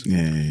that news.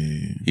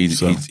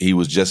 He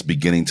was just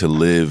beginning to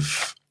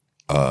live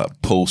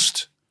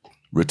post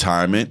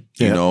retirement,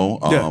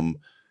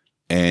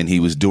 and he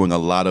was doing a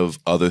lot of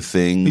other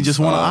things. He just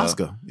won an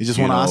Oscar. He just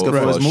won an Oscar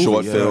for his movie.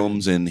 Short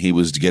films, and he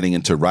was getting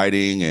into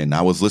writing. And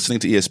I was listening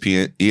to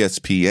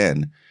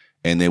ESPN,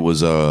 and there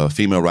was a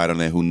female writer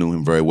there who knew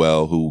him very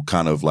well, who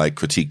kind of like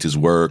critiqued his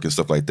work and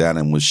stuff like that.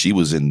 And she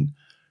was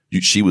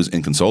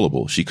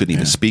inconsolable. She couldn't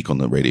even speak on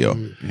the radio.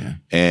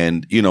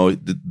 And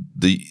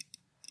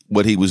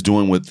what he was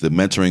doing with the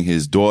mentoring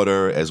his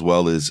daughter as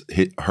well as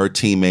her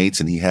teammates,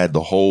 and he had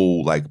the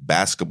whole like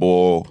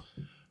basketball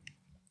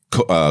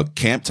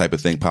camp type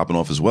of thing popping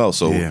off as well.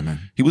 So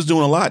he was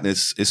doing a lot, and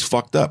it's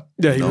fucked up.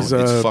 Yeah, he was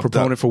a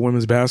proponent for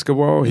women's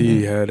basketball.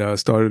 He had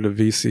started a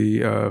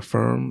VC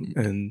firm,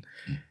 and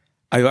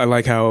I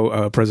like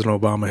how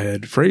President Obama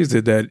had phrased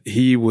it, that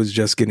he was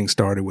just getting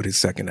started with his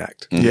second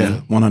act.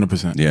 Yeah,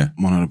 100%. Yeah,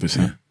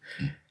 100%.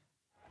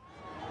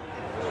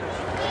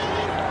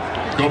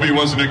 Kobe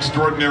was an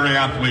extraordinary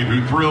athlete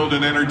who thrilled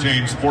and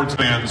entertained sports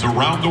fans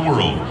around the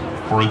world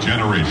for a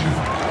generation.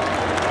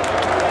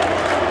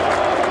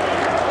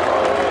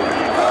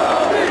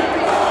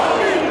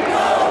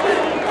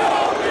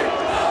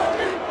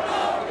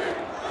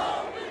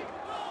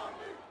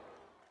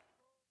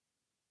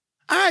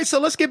 All right, so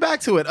let's get back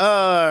to it.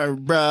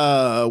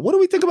 What do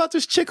we think about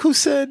this chick who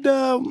said,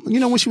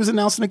 when she was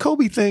announcing the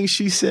Kobe thing,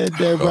 she said,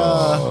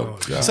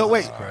 so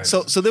wait,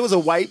 so there was a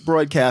white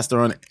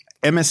broadcaster on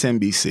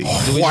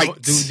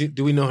MSNBC.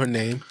 Do we know her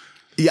name?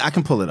 Yeah, I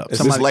can pull it up.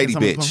 Miss Lady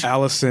Bitch.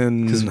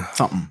 Allison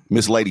something.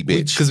 Miss Lady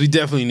Bitch. Because we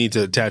definitely need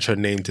to attach her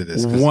name to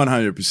this.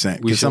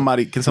 100%. Can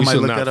somebody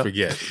look that up?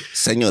 Forget.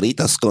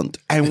 Señorita Skunt.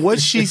 And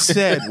what she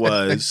said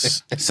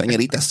was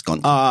Señorita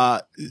Skunt.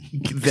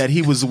 That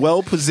he was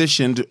well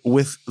positioned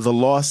with the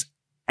Los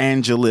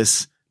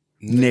Angeles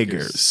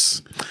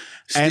niggers.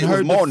 And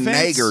her more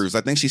niggers.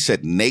 I think she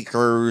said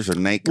nakers or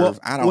nakers.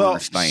 I don't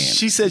understand.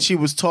 She said she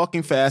was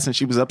talking fast and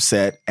she was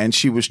upset, and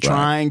she was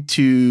trying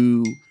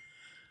to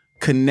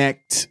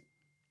connect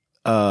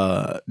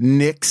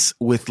Knicks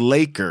with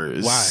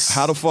Lakers. Why?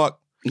 How the fuck?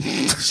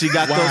 She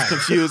got those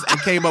confused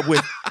and came up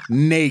with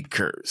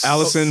Nakers.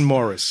 Allison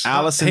Morris.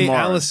 Allison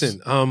Morris.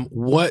 Allison,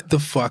 what the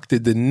fuck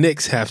did the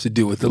Knicks have to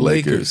do with the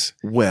Lakers?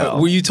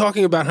 Well, were you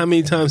talking about how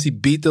many times he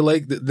beat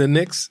the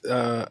Knicks?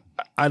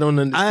 I don't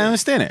understand. I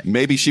understand it.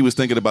 Maybe she was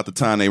thinking about the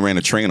time they ran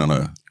a train on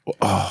her.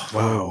 Oh,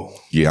 wow.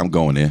 Yeah, I'm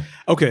going there.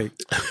 Okay.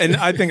 And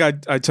I think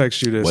I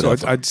text you this. So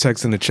I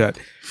text in the chat.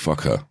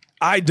 Fuck her.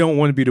 I don't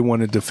want to be the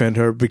one to defend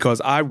her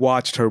because I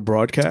watched her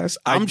broadcast.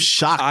 I'm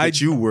shocked that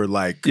you were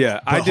like,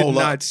 I did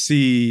not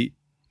see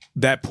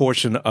that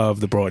portion of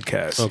the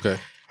broadcast. Okay.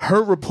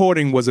 Her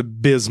reporting was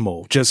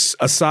abysmal, just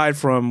aside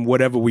from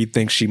whatever we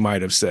think she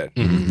might have said.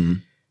 Mm-hmm.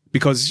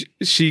 Because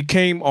she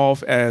came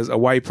off as a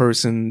white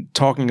person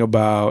talking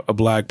about a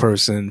black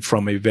person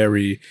from a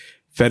very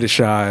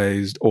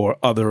fetishized or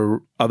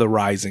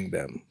otherizing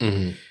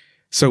them.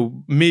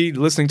 So me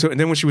listening to it, and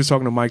then when she was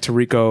talking to Mike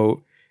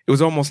Tirico, it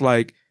was almost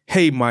like,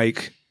 hey,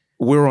 Mike,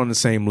 we're on the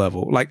same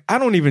level. Like, I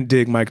don't even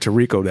dig Mike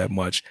Tirico that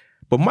much,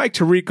 but Mike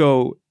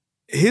Tirico,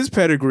 his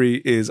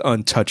pedigree is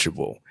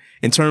untouchable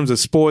in terms of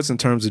sports, in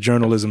terms of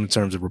journalism, in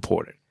terms of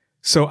reporting.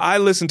 So I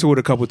listened to it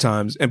a couple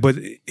times, but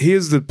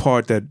here's the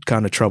part that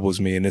kind of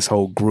troubles me in this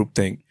whole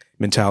groupthink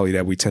mentality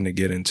that we tend to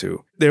get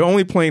into. They're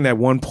only playing that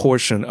one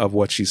portion of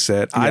what she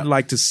said. Yeah. I'd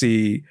like to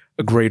see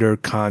a greater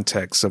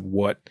context of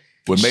what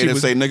made her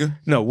say nigga?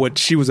 No, what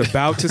she was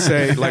about to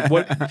say. Like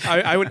what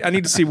I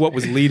need to see what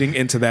was leading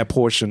into that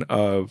portion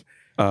of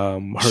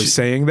her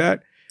saying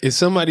that. If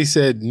somebody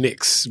said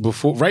Knicks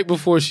right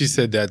before she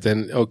said that,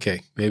 then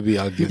okay, maybe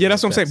I'll give. Yeah,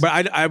 that's what I'm saying.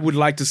 But I would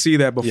like to see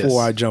that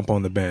before I jump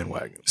on the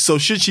bandwagon. So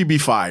should she be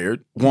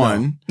fired?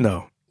 One,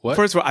 no. What?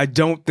 First of all, I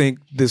don't think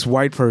this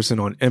white person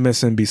on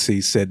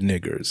MSNBC said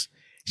niggers.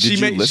 Did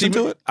you listen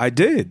to it? I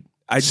did.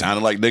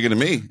 Sounded like nigga to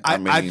me.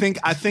 I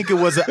think it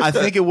was. I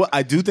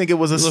do think it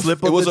was a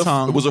slip of the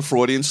tongue. It was a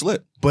Freudian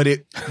slip. But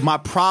my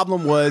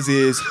problem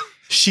is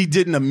she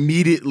didn't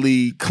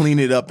immediately clean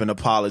it up and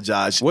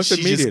apologize. What's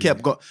she just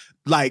kept going.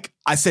 Like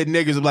I said,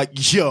 niggers. I'm like,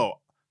 yo,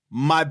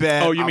 my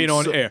bad. Oh, you mean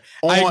on air?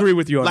 I agree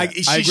with you on that.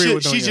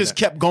 She just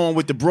kept going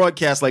with the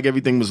broadcast like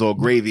everything was all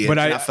gravy. But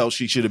I felt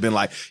she should have been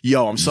like,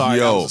 yo, I'm sorry,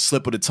 that was a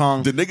slip of the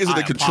tongue. The niggas in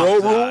the control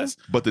room,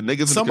 but the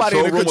niggas somebody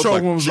in the control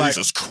room was like,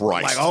 Jesus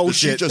Christ. Like, oh did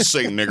shit. she just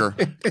say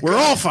nigger? We're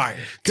all fired.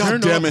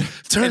 God damn it.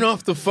 Turn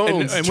off the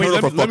phones. And wait,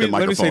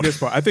 let me say this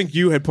part. I think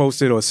you had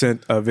posted or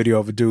sent a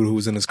video of a dude who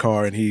was in his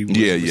car and he was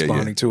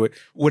responding to it.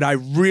 What I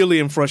really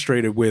am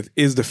frustrated with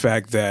is the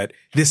fact that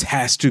this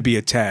has to be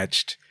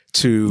attached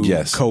to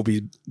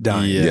Kobe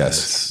dying.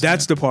 Yes.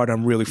 That's the part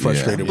I'm really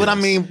frustrated with. But I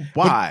mean,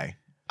 why?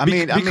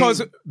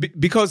 Because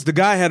the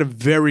guy had a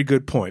very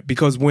good point.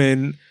 Because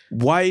when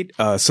white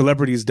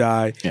celebrities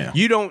die,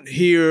 you don't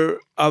hear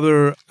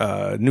other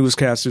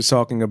newscasters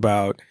talking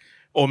about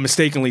or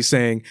mistakenly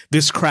saying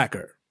this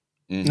cracker.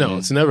 Mm-hmm. No,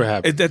 it's never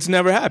happened. That's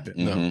never happened.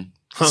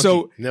 Mm-hmm.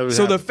 So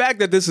the fact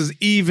that this is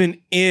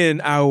even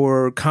in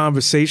our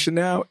conversation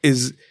now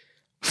is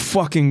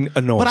fucking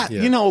annoying.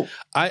 But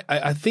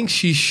I think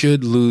she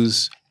should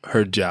lose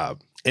her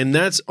job, and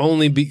that's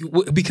only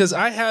because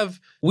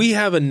we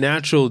have a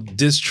natural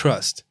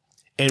distrust,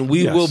 and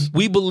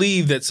we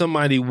believe that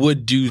somebody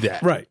would do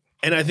that, right?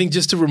 And I think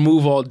just to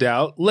remove all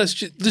doubt, let's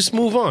just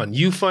move on.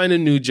 You find a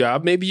new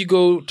job, maybe you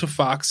go to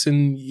Fox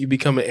and you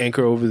become an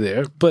anchor over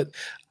there. But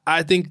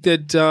I think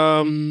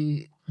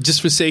that.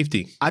 Just for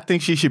safety, I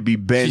think she should be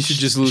benched. She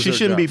should just lose her She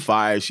shouldn't job. be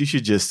fired. She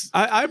should just.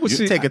 I would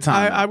say take a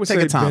time. I would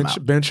say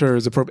bench her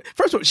is appropriate.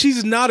 First of all,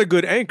 she's not a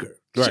good anchor.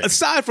 Right.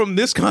 Aside from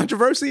this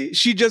controversy,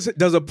 she just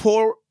does a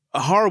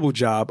horrible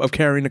job of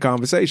carrying the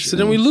conversation. So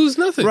then we lose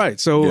nothing, right?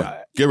 So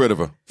get rid of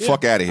her.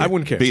 Fuck out of here. I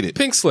wouldn't care. Beat it.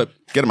 Pink slip.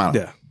 Get him out.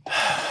 Yeah.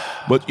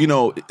 But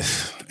anyway,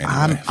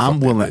 I'm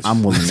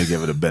willing to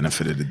give it a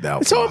benefit of the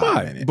doubt. So am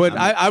I. But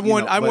I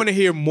want to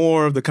hear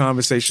more of the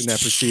conversation that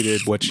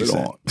preceded what she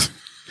said.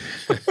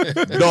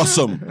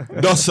 Dawsome.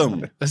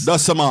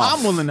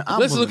 I'm willing.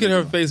 Let's look at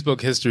her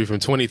Facebook history from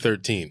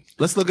 2013.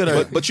 Let's look at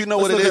her. But you know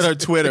what it is? Look at her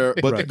Twitter.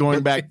 But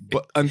going back,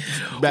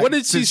 what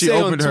did she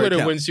say on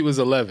Twitter when she was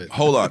 11?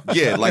 Hold on.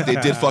 Yeah, like they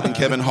did fucking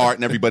Kevin Hart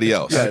and everybody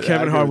else. Yeah,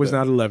 Kevin Hart was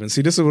not 11.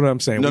 See, this is what I'm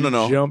saying.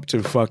 No. Jump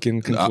to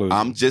fucking conclusion.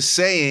 I'm just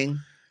saying.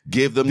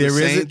 Give them the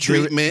same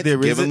treatment.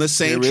 Give them the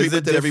same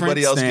treatment that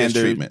everybody else gets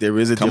treatment. There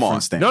is a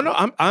different standard. No,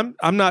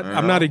 I'm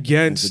not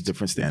against. It's a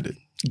different standard.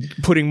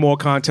 Putting more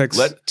context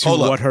to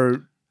what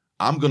her.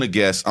 I'm gonna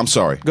guess. I'm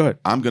sorry. Go ahead.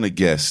 I'm gonna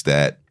guess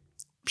that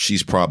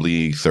she's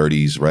probably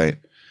 30s, right?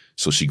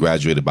 So she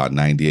graduated about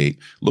 98.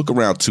 Look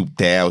around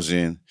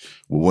 2000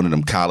 with one of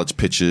them college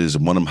pictures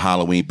and one of them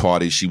Halloween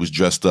parties. She was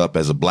dressed up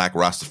as a black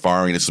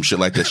Rastafarian or some shit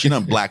like that. She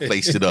done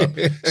blackfaced it up.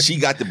 She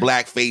got the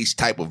blackface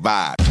type of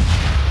vibe.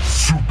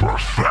 Super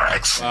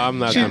facts. I'm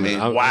not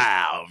gonna.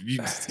 Wow,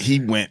 he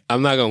went.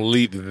 I'm not gonna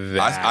leap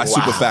that. I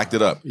super fact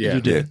it up. Yeah,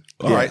 you did.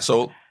 All right,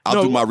 so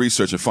I'll do my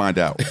research and find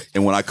out.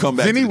 And when I come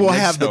back, Vinny to the will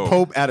next have show, the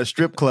Pope at a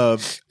strip club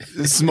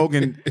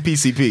smoking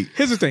PCP.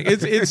 Here's the thing: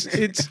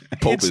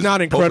 it's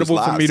not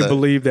incredible for me to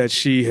believe that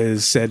she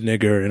has said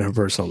nigger in her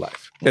personal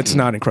life. It's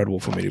not incredible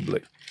for me to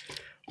believe.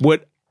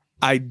 What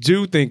I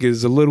do think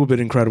is a little bit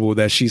incredible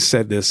that she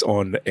said this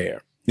on the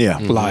air,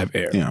 live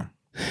air. Yeah.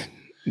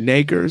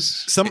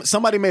 Niggers.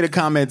 Somebody made a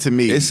comment to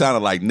me. It sounded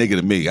like nigga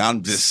to me.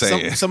 I'm just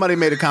saying. Somebody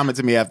made a comment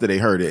to me after they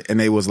heard it, and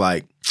they was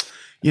like,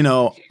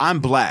 I'm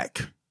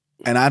black,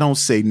 and I don't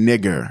say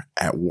nigger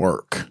at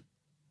work.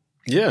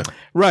 Yeah.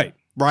 Right.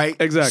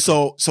 Exactly.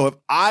 So if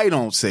I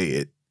don't say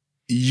it,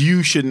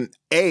 you shouldn't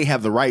A,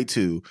 have the right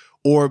to,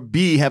 or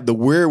B, have the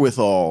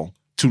wherewithal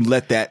to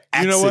let that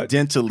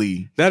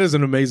accidentally. That is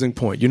an amazing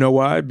point. You know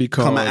why?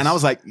 Because and I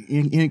was like,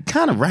 you're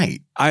kind of right.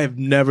 I have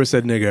never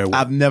said nigger at work.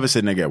 I've never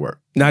said nigger at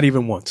work. Not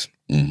even once.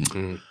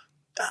 Mm-hmm.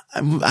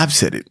 I've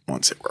said it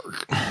once at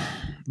work,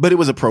 but it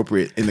was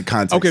appropriate in the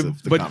context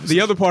of the conversation. The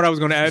other part I was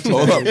going to add to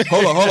Hold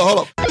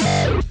up.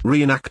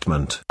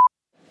 Reenactment.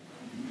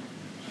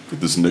 Get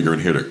this nigger in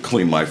here to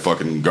clean my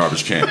fucking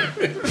garbage can.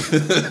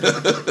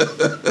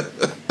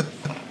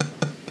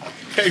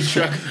 Hey,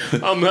 Chuck,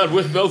 I'm not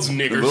with those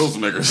niggers. Those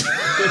niggers.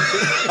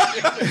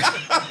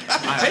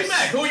 Hey,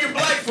 Mac, who are your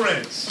black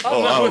friends? I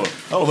don't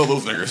know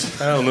those niggers.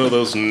 I don't know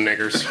those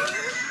niggers.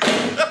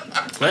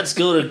 Let's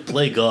go to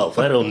play golf.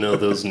 I don't know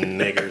those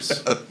niggers.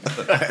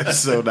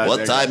 So not what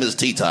that time guy. is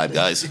tea time,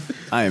 guys?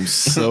 I am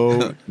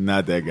so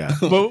not that guy.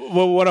 But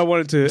what I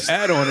wanted to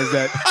add on is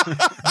that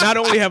not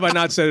only have I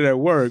not said it at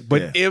work,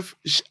 but if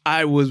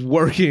I was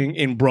working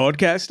in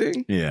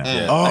broadcasting,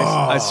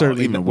 I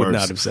certainly even would worse.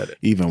 not have said it.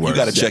 Even worse. You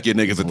got to check your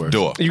niggas at the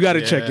door. You got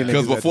to check your niggas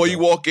Because at before the you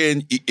door. walk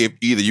in, if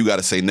either you got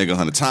to say nigga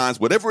 100 times,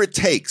 whatever it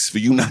takes for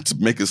you not to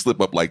make a slip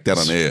up like that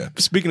on the air.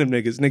 Speaking of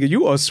niggas, nigga,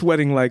 you are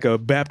sweating like a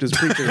Baptist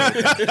preacher.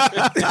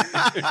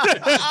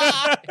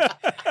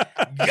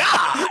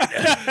 God,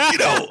 you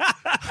know,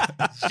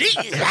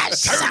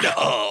 Jesus, turn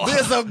to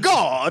There's a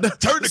God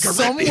turn to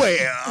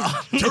somewhere.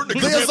 Turn to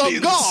There's a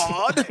Corinthians.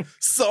 God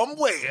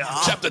somewhere.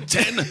 Chapter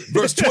 10,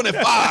 verse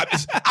 25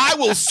 is, I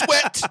will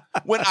sweat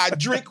when I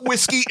drink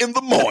whiskey in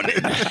the morning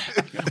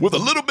with a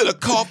little bit of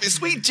coffee.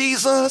 Sweet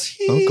Jesus.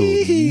 Uncle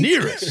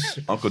Nearest.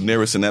 Uncle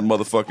Nearest and that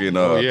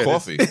motherfucking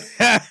coffee.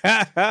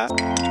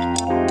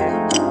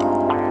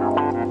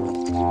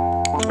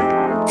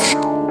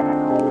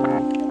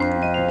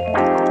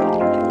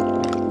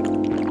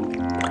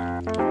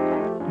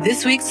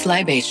 This week's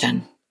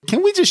libation.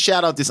 Can we just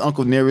shout out this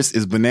Uncle Nearest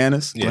is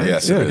bananas? Yeah,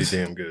 yes, it's it pretty is.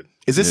 damn good.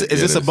 Is this It is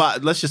this a is. buy?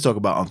 Let's just talk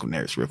about Uncle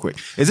Nearest real quick.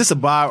 Is this a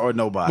buy or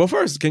no buy? Well,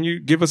 first, can you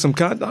give us some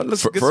content?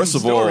 Let's get First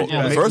some of all, story.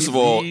 Yeah. first of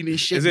all,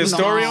 Is there a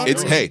story on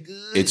it's it?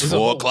 it's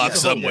 4 o'clock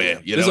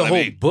somewhere. You know There's a what I whole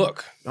mean?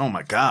 book. Oh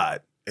my God!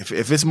 If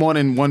it's more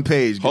than one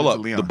page, give Hold it up.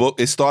 to Leon. The book,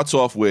 it starts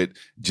off with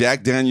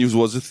Jack Daniels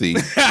was a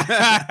thief.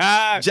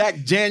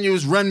 Jack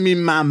Daniels, run me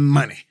my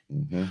money.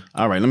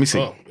 All right, let me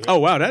see. Oh,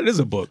 wow, that is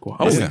a book.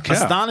 Holy cow.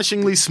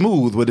 Astonishingly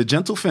smooth with a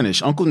gentle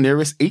finish, Uncle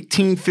Nearest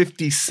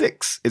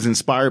 1856 is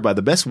inspired by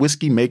the best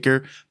whiskey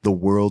maker the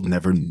world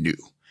never knew.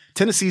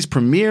 Tennessee's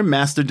premier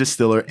master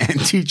distiller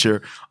and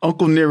teacher,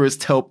 Uncle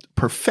Nearest helped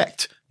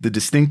perfect the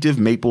distinctive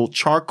maple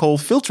charcoal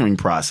filtering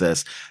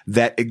process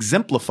that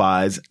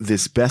exemplifies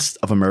this best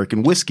of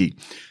American whiskey.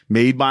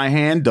 Made by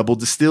hand, double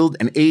distilled,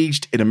 and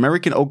aged in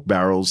American oak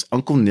barrels,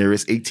 Uncle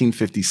Nearest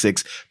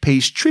 1856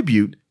 pays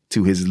tribute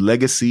to his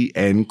legacy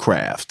and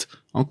craft.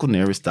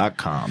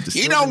 UncleNearest.com.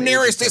 You know,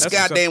 Nearest, this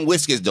goddamn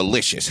whiskey is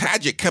delicious.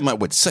 How'd you come up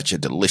with such a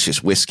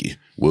delicious whiskey?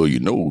 Well, you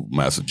know,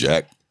 Master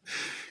Jack.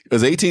 It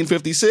was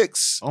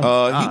 1856. He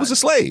was a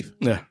slave.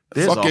 Yeah.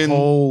 There's a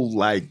whole,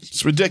 like...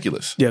 It's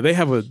ridiculous. Yeah, they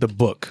have the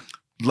book.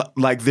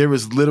 Like, there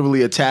was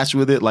literally attached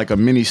with it, like a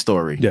mini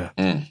story. Yeah.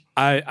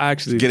 I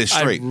actually Get it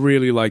straight. I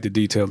really like the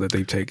detail that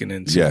they've taken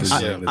into Yes.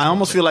 I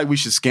almost feel like we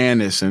should scan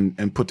this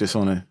and put this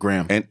on a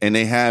gram. And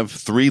they have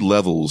 3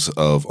 levels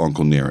of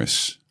Uncle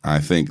Nearest. I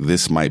think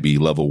this might be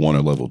level 1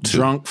 or level 2.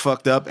 Drunk,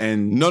 fucked up,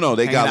 and... No,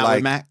 they hanging got out with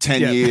like Mac?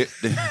 10 Yeah. years.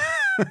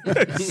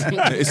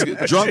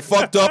 It's drunk,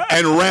 fucked up,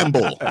 and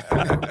ramble.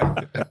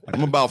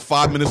 I'm about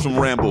 5 minutes from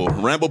ramble.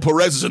 Ramble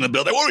Perez is in the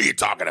building. What are you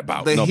talking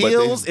about? The No, but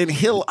hills and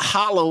hill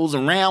hollows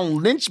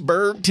around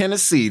Lynchburg,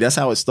 Tennessee. That's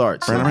how it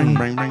starts.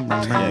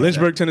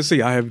 Lynchburg,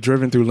 Tennessee. I have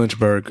driven through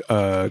Lynchburg quite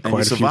a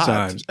few survived.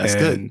 times. That's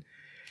and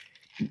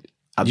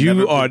I've you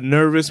never are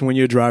nervous when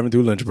you're driving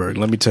through Lynchburg.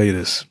 Let me tell you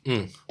this.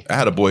 I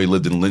had a boy who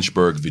lived in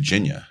Lynchburg,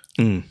 Virginia.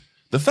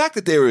 The fact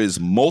that there is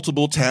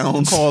multiple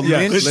towns called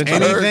Lynch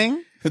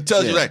anything? It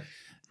tells you that.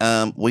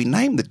 We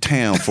named the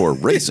town for a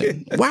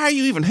reason. Why are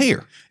you even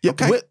here? Yeah,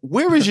 Okay.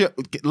 where is your...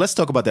 Let's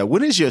talk about that.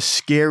 What is your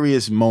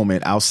scariest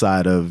moment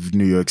outside of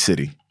New York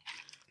City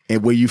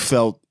and where you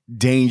felt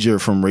danger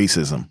from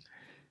racism?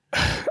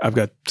 I've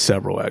got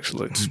several,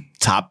 actually.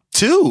 Top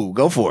 2.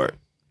 Go for it.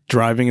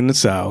 Driving in the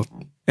South,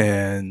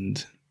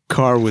 and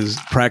car was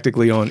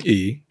practically on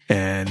E,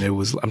 and it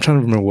was... I'm trying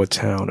to remember what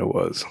town it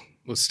was.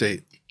 What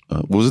state?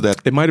 What was that?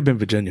 It might have been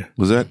Virginia.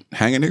 Was that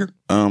Hanging Nigger?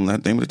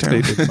 That name of the town?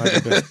 It might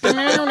have been.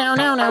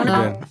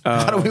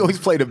 Why do we always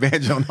play the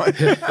banjo?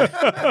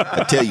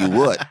 I tell you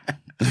what.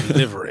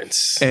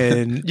 Deliverance.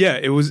 And yeah,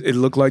 it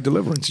looked like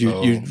Deliverance.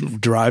 You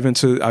drive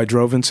into... I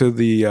drove into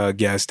the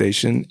gas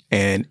station,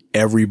 and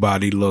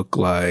everybody looked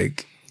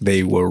like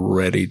they were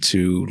ready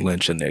to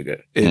lynch a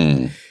nigga.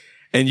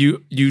 And you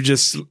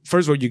just,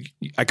 first of all,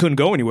 I couldn't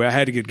go anywhere. I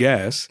had to get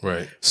gas.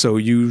 Right. So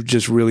you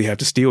just really have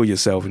to steel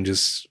yourself and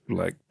just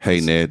like, Hey,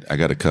 Ned, I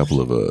got a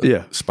couple of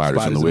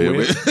spiders in the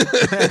web.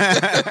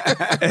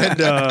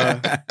 And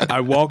I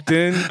walked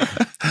in,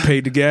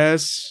 paid the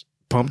gas,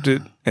 pumped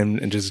it,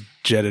 and just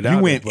jetted out.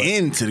 You went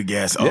into the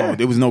gas. Oh,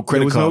 there was no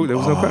credit card. There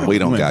was no credit. We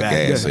don't got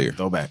back. gas Yeah. here.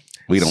 Go back.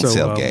 We don't So,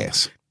 sell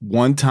gas.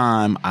 One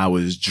time I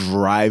was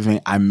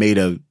driving. I made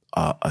a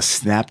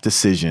snap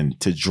decision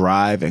to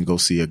drive and go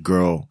see a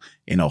girl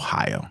in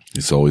Ohio.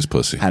 It's always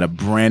pussy. Had a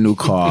brand new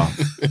car.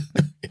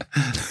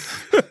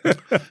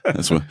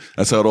 That's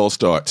how it all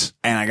starts.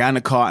 And I got in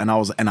the car and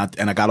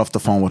I got off the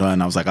phone with her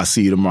and I was like, I'll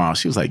see you tomorrow.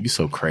 She was like, you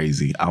so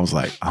crazy. I was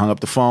like, I hung up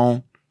the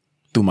phone,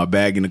 threw my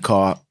bag in the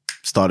car,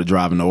 started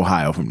driving to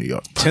Ohio from New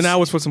York. 10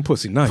 hours for some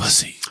pussy. Nice.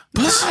 Pussy.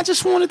 I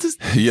just wanted to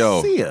see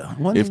her.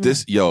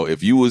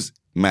 If you was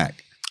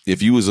Mac,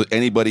 if you was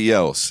anybody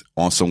else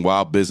on some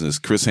wild business,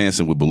 Chris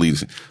Hansen would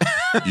believe.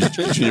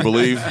 Can you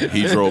believe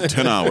he drove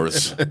 10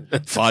 hours,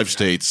 5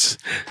 states,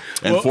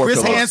 and 4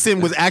 Chris cars. Hansen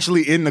was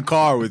actually in the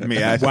car with me.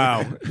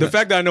 Wow. The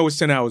fact that I know it's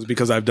 10 hours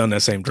because I've done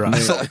that same drive.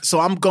 So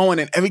I'm going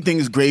and everything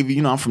is gravy.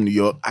 You know, I'm from New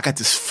York. I got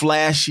this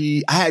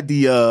flashy. I had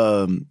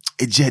the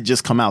it had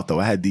just come out though.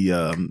 I had the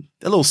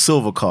little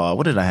silver car.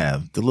 What did I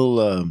have? The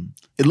little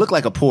it looked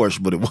like a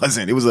Porsche, but it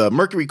wasn't. It was a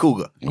Mercury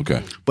Cougar.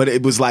 Okay. But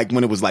it was like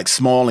when it was like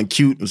small and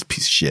cute, it was a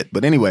piece of shit.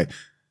 But anyway,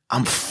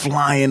 I'm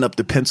flying up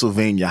the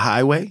Pennsylvania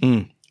highway.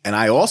 And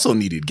I also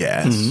needed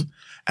gas.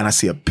 And I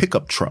see a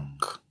pickup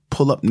truck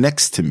pull up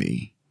next to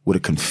me with a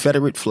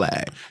Confederate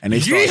flag. And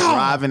they start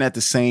driving at the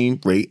same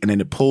rate. And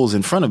then it pulls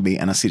in front of me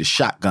and I see the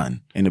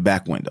shotgun in the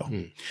back window.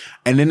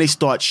 And then they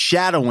start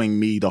shadowing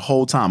me the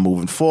whole time,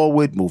 moving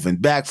forward, moving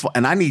back.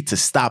 And I need to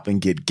stop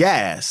and get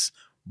gas.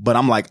 But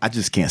I'm like, I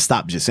just can't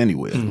stop just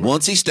anywhere.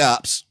 Once he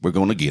stops, we're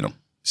going to get him.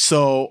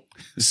 So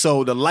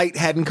the light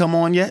hadn't come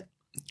on yet.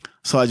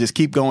 So I just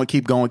keep going.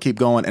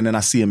 And then I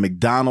see a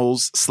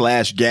McDonald's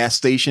 / gas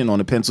station on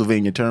the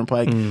Pennsylvania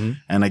Turnpike. And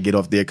I get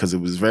off there because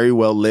it was very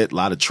well lit. A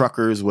lot of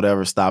truckers,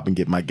 whatever, stop and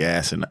get my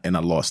gas. And I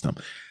lost them.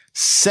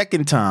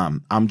 Second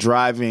time, I'm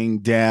driving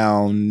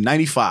down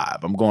 95.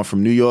 I'm going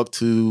from New York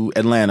to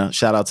Atlanta.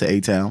 Shout out to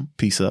A-Town.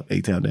 Peace up,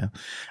 A-Town down.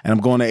 And I'm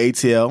going to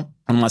ATL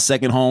on my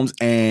second homes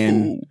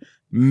and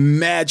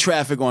mad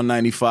traffic on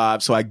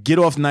 95. So I get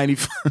off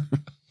 95.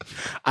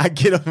 I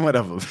get off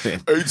whatever.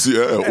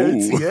 ATL.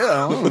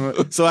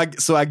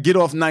 So I get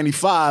off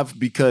 95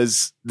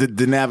 because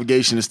the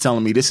navigation is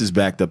telling me this is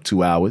backed up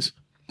 2 hours.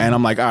 And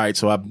I'm like, all right,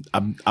 so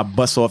I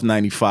bust off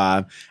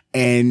 95.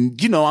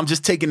 And, you know, I'm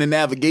just taking the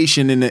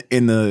navigation in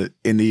the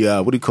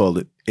what do you call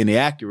it? In the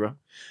Acura.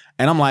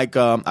 And I'm like,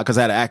 because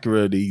I had an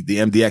Acura, the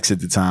MDX at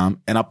the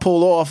time. And I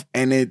pull off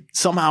and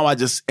somehow I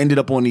just ended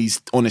up on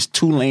this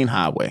 2-lane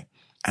highway.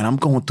 And I'm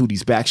going through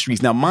these back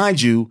streets. Now, mind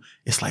you,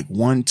 it's like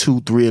 1, 2,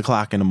 3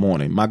 o'clock in the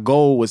morning. My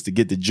goal was to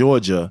get to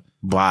Georgia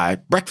by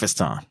breakfast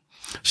time.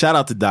 Shout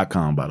out to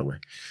 .com, by the way.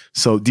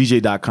 So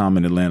DJ.com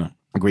in Atlanta.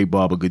 A great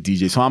barber, good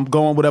DJ. So I'm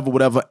going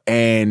whatever.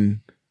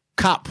 And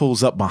cop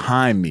pulls up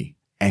behind me.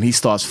 And he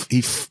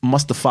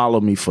must have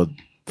followed me for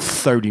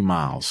 30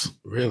 miles.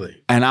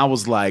 Really? And I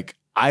was like,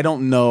 I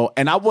don't know.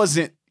 And I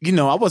wasn't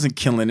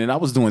killing it. I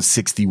was doing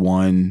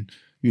 61,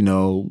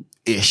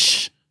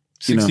 ish.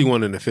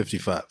 61 and a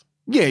 55.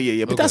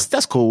 Yeah. But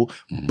that's cool.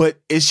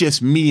 But it's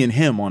just me and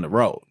him on the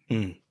road.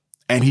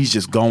 And he's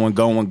just going.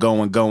 And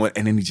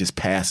then he just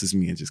passes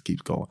me and just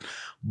keeps going.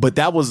 But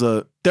that was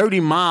a 30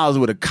 miles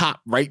with a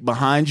cop right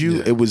behind you.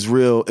 Yeah. It was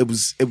real. It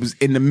was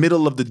in the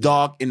middle of the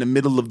dark, in the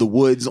middle of the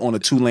woods on a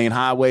 2-lane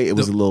highway. It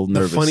was a little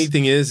nervous. The funny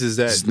thing is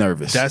that it's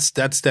nervous. That's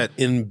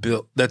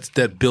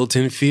that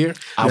built-in fear.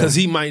 Because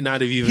he might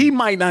not have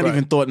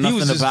even thought nothing he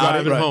was just about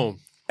driving it. home.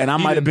 And I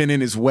might have been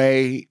in his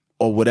way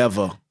or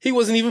whatever. He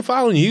wasn't even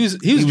following you.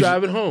 He was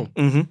driving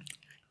home.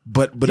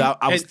 But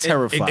I was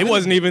terrified. It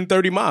wasn't even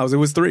 30 miles. It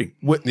was 3.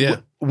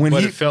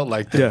 It felt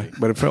like 30. Yeah,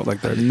 but it felt like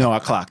 30. No, I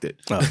clocked it.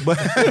 Because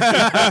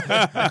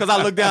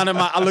I looked down at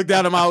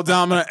my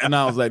odometer and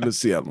I was like, let's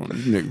see how long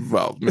this nigga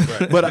followed me.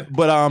 Right.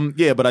 But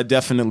I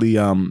definitely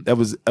that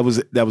was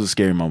a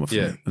scary moment for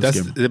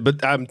me.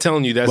 But I'm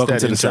telling you, that's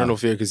that internal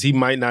fear because he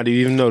might not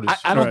even notice.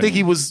 I don't think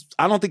he was.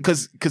 I don't think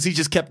because he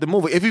just kept it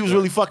moving. If he was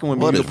really fucking with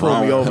me, he would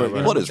pull me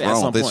over. What is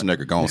wrong with this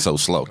nigga going so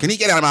slow? Can he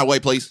get out of my way,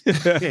 please?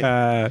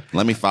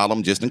 Let me follow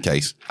him just in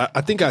case.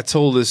 I think I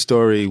told this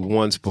story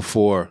once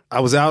before. I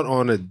was out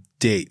on a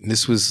date, and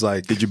this was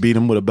like, did you beat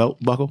him with a belt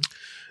buckle?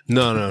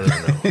 No.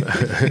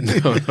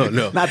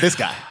 No. Not this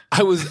guy.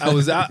 I was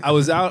out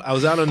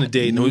on a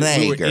date, and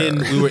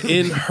we were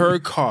in her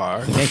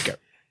car.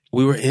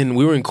 We were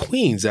in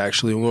Queens,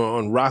 actually. We were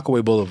on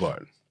Rockaway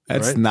Boulevard.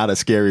 That's not a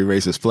scary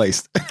racist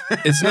place.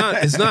 It's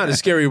not a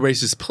scary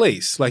racist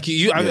place. Like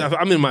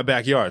I'm in my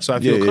backyard, so I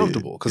feel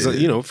comfortable because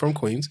from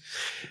Queens,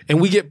 and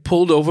we get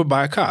pulled over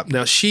by a cop.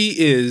 Now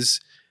she's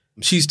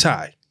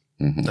Thai.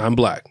 I'm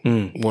black.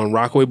 We're on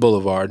Rockaway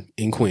Boulevard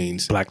in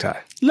Queens. Black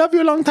tie. Love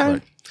you a long time.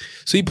 Right.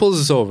 So he pulls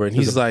us over and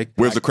he's like,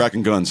 "Where's the crack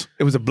and guns?"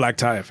 It was a black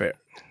tie affair.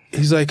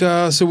 He's like,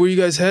 so where are you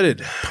guys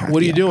headed?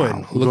 What are you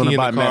doing? Looking in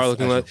the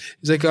car,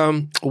 he's like,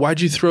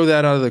 why'd you throw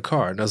that out of the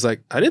car? And I was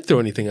like, I didn't throw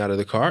anything out of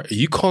the car. Are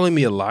you calling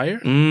me a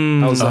liar?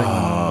 I was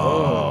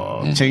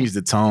like, change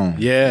the tone.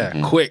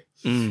 Yeah, quick.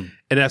 And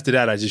after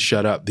that, I just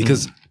shut up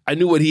because I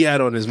knew what he had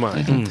on his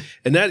mind.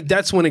 And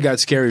that's when it got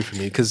scary for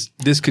me because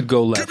this could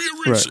go left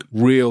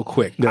real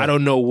quick. Yeah. I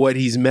don't know what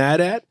he's mad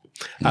at.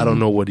 I don't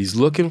know what he's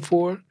looking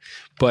for.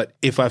 But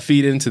if I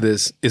feed into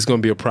this, it's going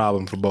to be a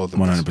problem for both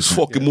of us. 100%.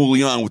 Fucking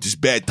Mulian with this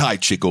bad Thai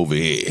chick over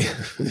here.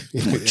 I'm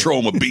going to throw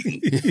him a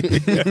beating.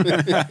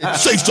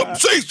 Say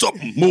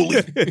something, Muli.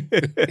 I'm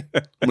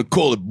going to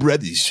call it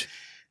brothers.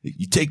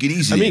 You take it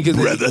easy,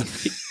 brother.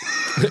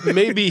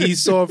 Maybe he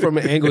saw it from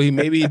an angle.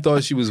 Maybe he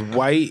thought she was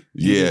white.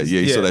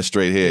 He saw that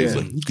straight hair. He's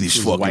like, look at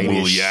this fucking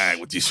Mulian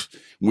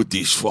with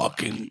these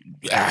fucking...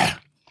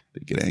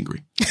 They get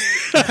angry.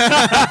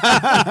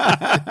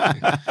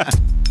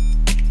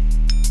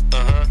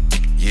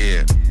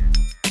 Yeah.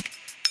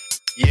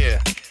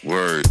 Yeah.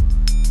 Word.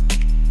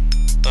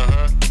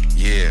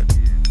 Yeah.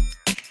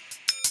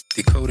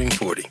 Decoding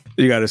 40.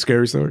 You got a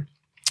scary story?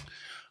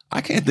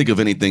 I can't think of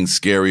anything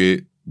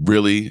scary,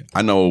 really.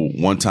 I know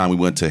one time we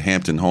went to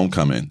Hampton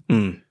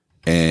Homecoming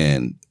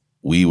and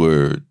we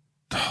were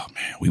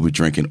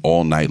drinking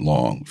all night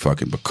long.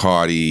 Fucking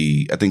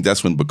Bacardi. I think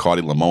that's when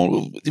Bacardi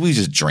Limon, we were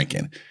just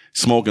drinking,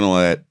 smoking all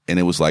that. And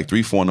it was like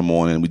 3, 4 in the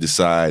morning. We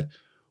decide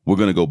we're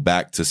going to go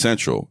back to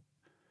Central.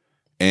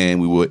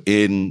 And we were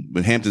in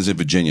Hampton's in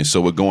Virginia.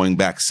 So we're going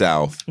back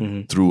south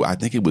through, I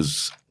think it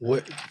was.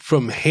 What,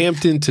 from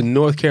Hampton to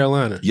North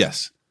Carolina?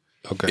 Yes.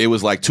 Okay. It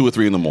was like 2 or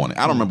 3 in the morning.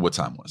 I don't remember what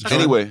time it was.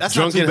 Anyway. That's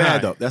not too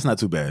bad, though. That's not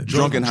too bad.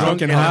 Drunken high.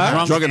 Drunken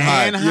high. Drunken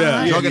high.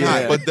 Yeah. Drunken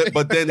high.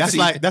 But then that's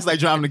like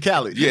driving to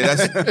Cali. Yeah,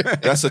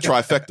 that's a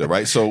trifecta,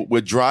 right? So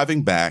we're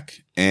driving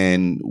back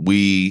and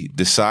we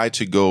decide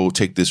to go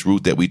take this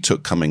route that we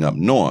took coming up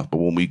north. But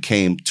when we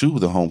came to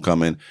the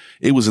homecoming,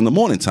 it was in the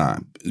morning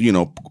time,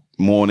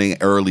 morning,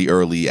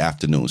 early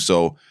afternoon.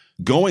 So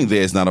going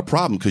there is not a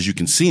problem because you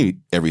can see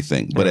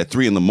everything. But at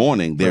 3 in the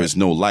morning, there is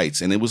no lights.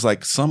 And it was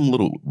like some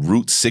little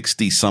Route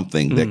 60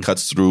 something that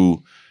cuts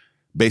through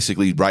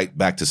basically right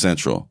back to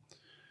Central.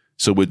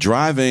 So we're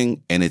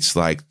driving and it's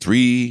like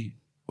 3,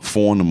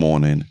 4 in the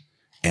morning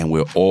and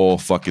we're all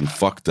fucking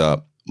fucked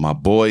up. My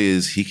boy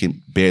he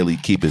can barely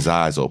keep his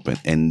eyes open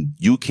and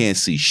you can't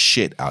see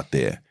shit out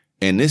there.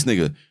 And this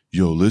nigga,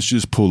 let's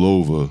just pull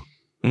over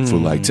for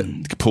like,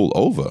 pull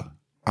over.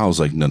 I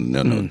was like, no.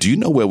 Do you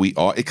know where we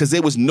are? Because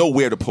there was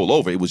nowhere to pull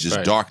over. It was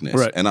just darkness.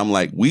 Right. And I'm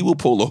like, we will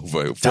pull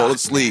over, fall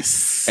asleep,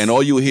 and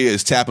all you hear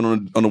is tapping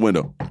on the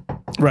window.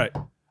 Right.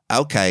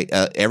 Okay,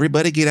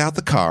 everybody get out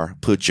the car,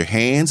 put your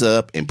hands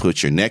up, and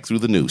put your neck through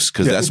the noose,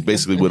 because that's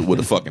basically what would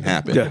have fucking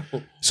happened. Yeah.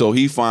 So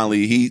he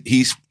finally,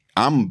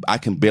 I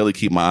can barely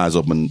keep my eyes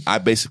open. I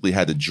basically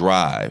had to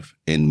drive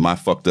in my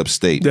fucked up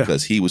state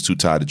because he was too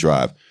tired to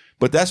drive.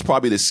 But that's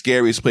probably the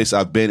scariest place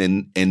I've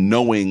been in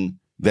knowing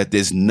that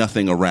there's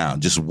nothing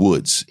around, just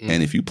woods.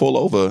 And if you pull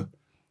over.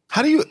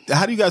 How do you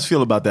guys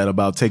feel about that,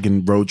 about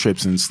taking road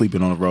trips and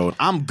sleeping on the road?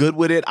 I'm good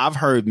with it. I've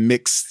heard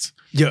mixed.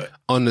 Yeah.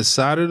 On the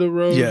side of the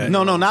road? Yeah.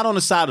 No, not on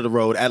the side of the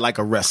road, at like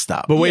a rest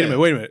stop. But wait a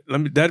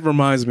minute. That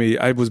reminds me,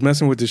 I was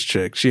messing with this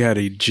chick. She had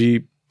a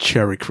Jeep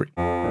Cherokee.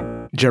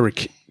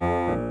 Jeez.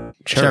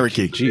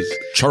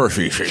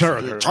 Cherokee.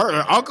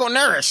 Uncle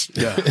Neris.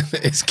 Yeah.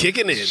 It's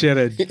kicking in. She had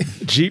a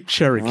Jeep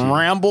Cherokee.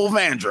 Ramble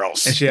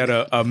Vandross. And she had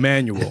a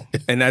manual.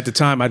 And at the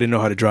time, I didn't know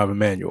how to drive a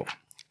manual.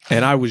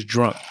 And I was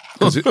drunk.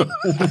 So we knew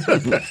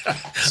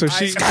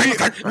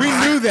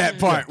that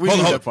part.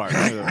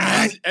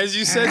 As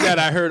you said that,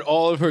 I heard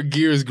all of her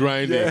gears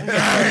grinding.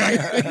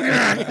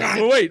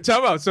 Well, wait,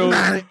 time out. So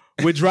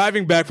we're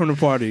driving back from the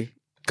party.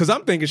 Because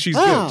I'm thinking she's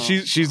good.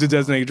 She's the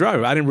designated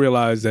driver. I didn't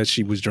realize that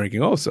she was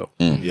drinking also.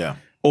 Yeah.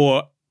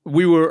 Or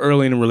we were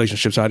early in a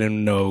relationship, so I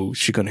didn't know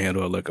she couldn't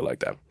handle a liquor like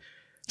that.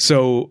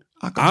 So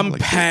I'm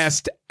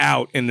passed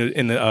out in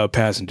the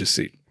passenger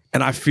seat.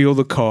 And I feel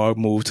the car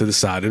move to the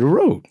side of the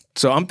road.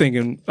 So I'm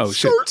thinking, oh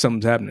shit,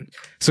 something's happening.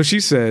 So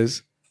she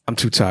says, I'm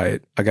too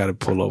tired. I got to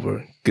pull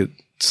over, get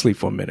sleep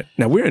for a minute.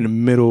 Now we're in the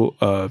middle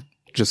of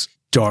just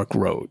dark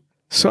road.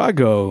 So I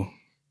go,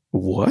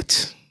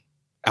 what?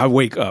 I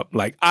wake up.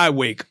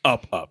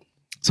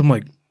 So I'm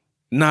like,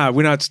 nah,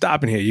 we're not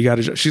stopping here. You got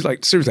to. She's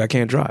like, seriously, I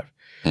can't drive.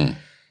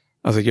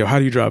 I was like, yo, how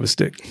do you drive a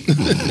stick?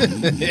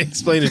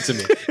 Explain it to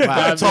me.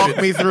 Wow.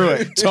 Talk me through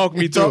it. Talk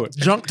me through it.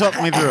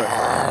 Talk me through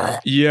it.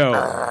 Yo.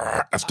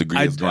 That's the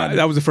greatest grind.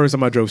 That was the first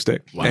time I drove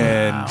stick. Wow.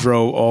 And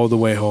drove all the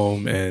way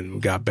home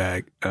and got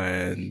back.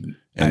 And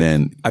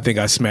then I think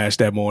I smashed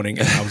that morning.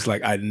 And I was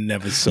like, I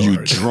never saw you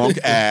her. Drunk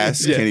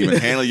ass can't even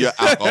handle your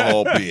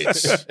alcohol,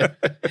 bitch.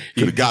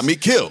 Could have got me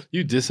killed.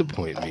 You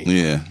disappoint me.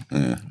 Yeah.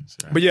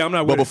 But yeah, I'm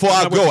not. But before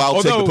I go,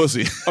 I'll take the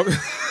pussy.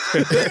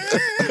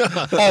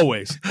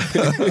 Always.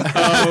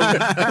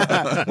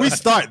 We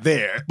start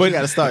there. But we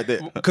got to start there.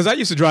 Because I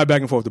used to drive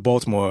back and forth to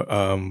Baltimore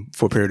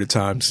for a period of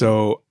time.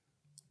 So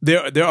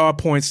there are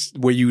points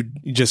where you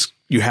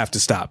have to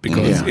stop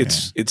because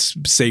it's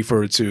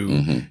safer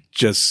to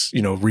just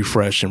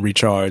refresh and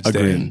recharge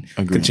than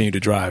continue to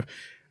drive.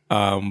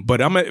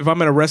 But if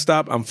I'm at a rest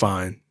stop, I'm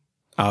fine.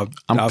 I'll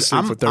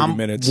sleep for 30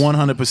 minutes.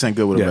 100%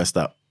 good with a rest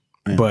stop.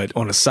 Yeah. But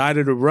on the side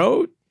of the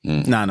road.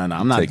 No.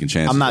 I'm not taking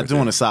chances. I'm not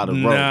doing the side of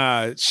the road.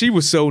 Nah, she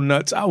was so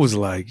nuts. I was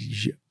like,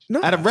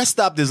 no. At a rest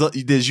stop,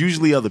 there's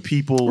usually other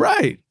people,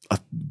 right?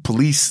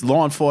 Police,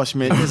 law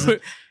enforcement.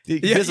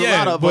 There's a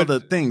lot of other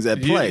things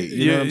at play.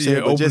 You know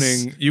what I'm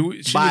saying? She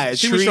was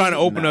trying to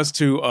open us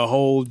to a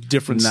whole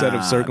different set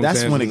of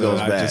circumstances. That's when it goes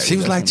bad. She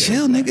was like,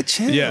 chill, nigga,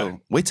 chill. Yeah.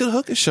 Wait till the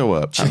hookers show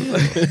up. Chill. We're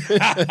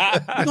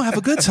going to have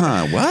a good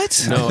time.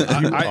 What? No,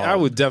 I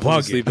would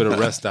definitely sleep at a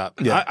rest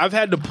stop. Yeah. I've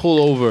had to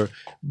pull over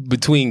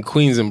between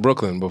Queens and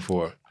Brooklyn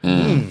before.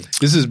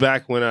 This is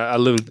back when I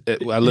lived.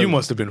 You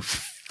must have been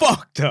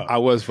fucked up. I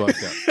was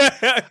fucked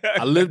up.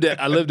 I lived at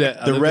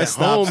The rest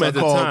home stops at the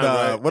are called,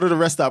 time. Right? what are the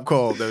rest stop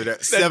called?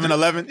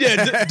 7-Eleven?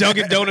 Yeah,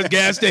 Dunkin' Donuts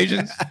gas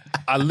stations.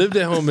 I lived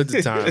at home at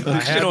the time. I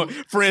Shit on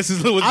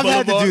Francis Lewis I've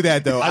had Boulevard. to do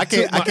that though. I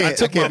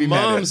took can't my be mad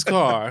at mom's it.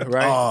 car,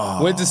 right?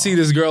 Went to see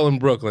this girl in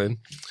Brooklyn,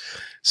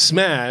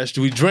 smashed,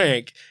 we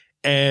drank,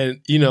 and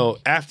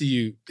after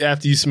you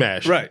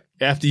smash, Right.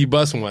 after you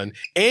bust one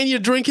and you're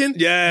drinking,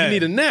 Yeah. you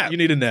need a nap. You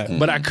need a nap.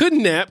 But I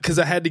couldn't nap because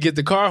I had to get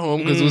the car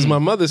home because it was my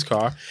mother's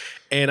car.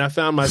 And I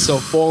found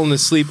myself falling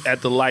asleep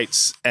at the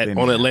lights on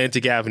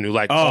Atlantic Avenue,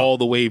 all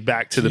the way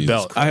back to the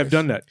belt. I have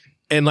done that.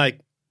 And I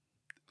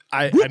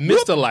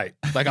missed a light.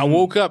 I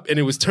woke up and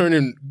it was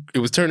turning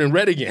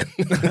red again.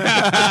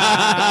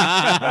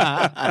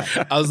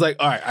 I was like,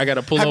 all right, I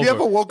gotta pull over. Have you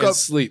ever woke up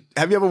sleep?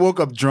 Have you ever woke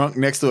up drunk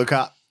next to a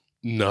cop?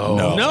 No.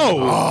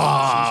 Oh,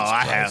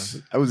 I have.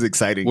 That was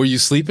exciting. Were you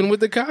sleeping with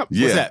the cop?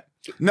 What's that?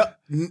 No,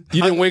 You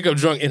didn't wake up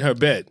drunk in her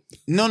bed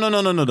no.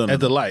 at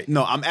the light.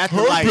 No, I'm at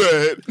the light.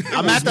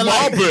 I'm at the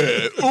light.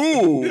 bed.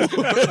 Ooh.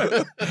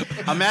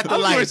 I'm at the I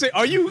was going to light. say,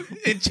 are you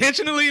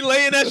intentionally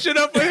laying that shit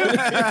up for him?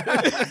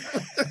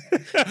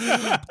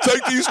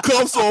 Take these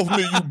cuffs off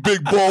me, you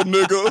big bald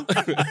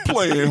nigga.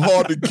 Playing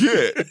hard to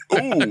get.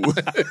 Ooh.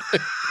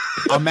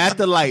 I'm at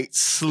the light,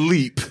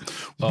 sleep.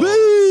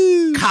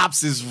 Woo!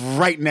 Cops is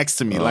right next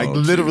to me,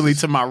 literally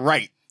to my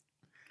right,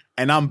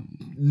 and I'm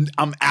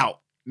out.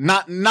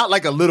 Not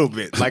like a little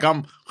bit.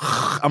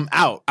 I'm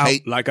out.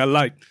 Like I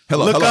like.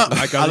 Look up.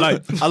 Like I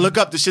like. I look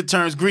up. The shit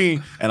turns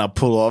green, and I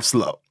pull off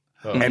slow.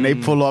 And they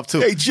pull off too.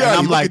 Hey, Johnny, and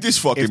I'm look like, at this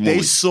fucking if they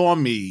movie. saw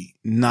me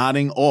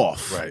nodding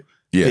off, Right.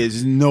 Yeah.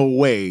 there's no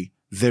way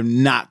they're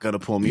not gonna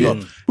pull me up.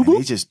 And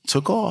they just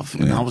took off,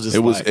 and I was just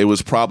It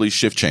was probably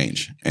shift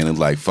change, and it's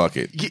like fuck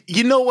it.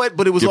 You know what?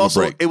 But it was Give 'em a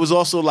also break. it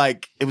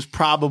was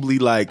probably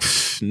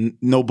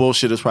no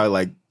bullshit. It was probably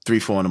like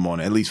 3-4 in the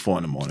morning, at least 4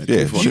 in the morning.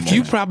 Yeah, 3-4 in the You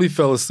morning. probably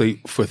fell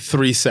asleep for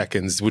 3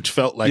 seconds, which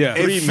felt like Yeah.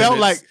 3 It felt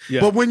minutes.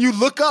 like, but when you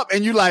look up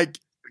and you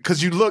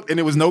because you looked and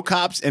there was no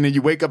cops, and then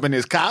you wake up and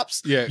there's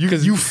cops. Yeah,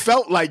 you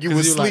felt like you were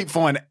 'cause you're asleep like-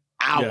 for an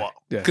hour.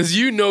 Yeah. Because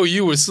you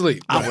were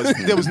asleep.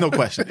 There was no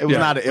question. It was Yeah.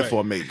 not an if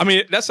or maybe. I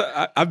mean,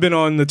 I've been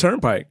on the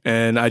turnpike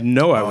and I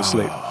know I was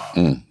asleep.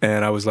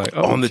 And I was like,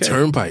 oh, On the okay.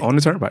 turnpike? On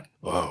the turnpike.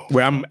 Whoa.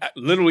 Where I'm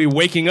literally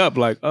waking up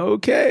like,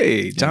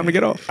 okay, time to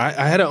get off. I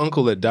had an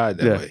uncle that died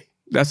that way.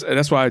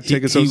 That's why I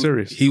take it so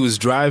serious. He was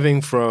driving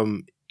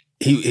from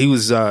he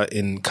was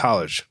in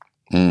college,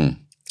 and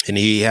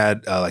he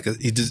had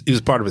he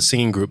was part of a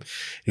singing group.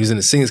 He was in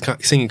a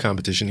singing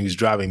competition. He was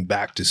driving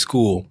back to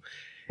school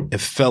and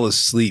fell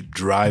asleep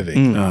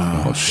driving.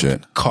 Oh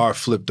shit. Car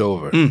flipped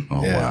over. Oh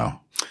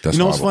wow. That's You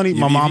know what's horrible. funny?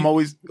 My mom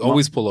always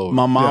pull over.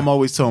 My mom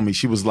always told me,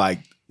 she was like,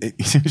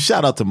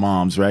 shout out to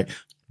moms, right?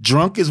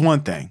 Drunk is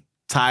one thing,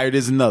 tired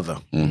is another.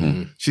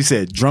 She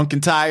said, drunk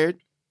and tired,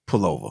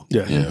 pull over.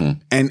 Yeah.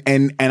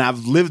 And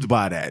I've lived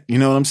by that. You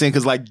know what I'm saying?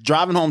 Because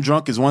driving home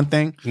drunk is one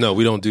thing. No,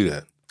 we don't do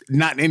that.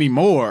 Not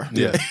anymore.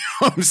 Yeah. You know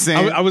what I'm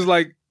saying? I was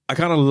like, I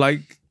kind of like,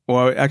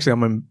 well,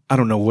 actually, I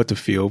don't know what to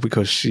feel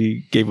because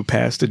she gave a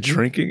pass to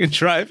drinking and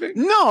driving.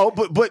 No,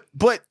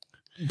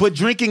 but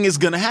drinking is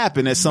gonna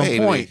happen at some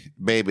point.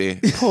 Baby,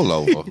 pull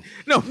over.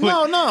 No,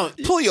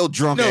 Pull your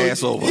drunk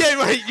ass over. Yeah,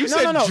 right. You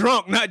said no.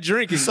 drunk, not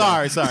drinking.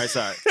 Sorry.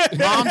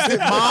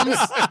 Moms,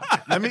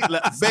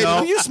 Baby,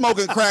 when you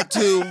smoking crack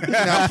too,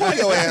 now pull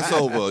your ass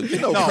over. You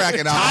know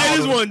cracking out. Tired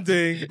is one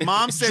thing.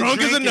 Mom said drunk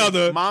drinking. is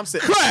another. Mom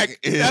said crack.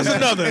 That's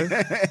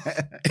another.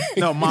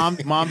 No,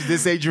 moms did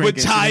say drinking.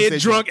 But She tired, didn't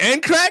say drunk,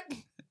 and crack?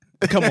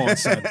 Come on,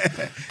 son.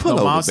 No,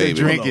 over, mom said baby.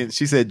 drinking.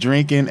 She said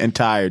drinking and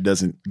tired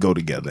doesn't go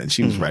together, and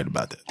she was right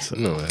about that. So.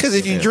 Because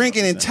if you're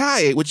drinking and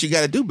tired, what you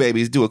got to do, baby,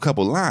 is do a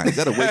couple lines.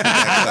 That'll wake you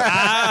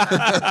back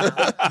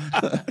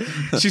up.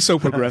 She's so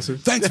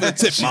progressive. Thanks for the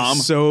tip, Mom.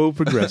 So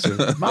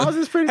progressive. Mom's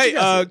is pretty.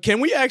 Hey, can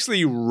we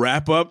actually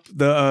wrap up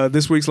the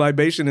this week's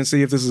libation and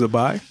see if this is a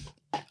buy?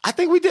 I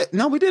think we did.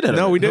 No, we did it.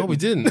 No, we didn't. No, we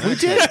didn't. We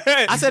did.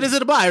 I said, "Is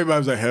it a buy?" Everybody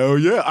was like, "Hell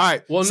yeah!" All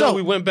right. Well, so, no,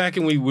 we went back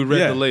and we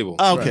read the label.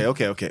 Okay.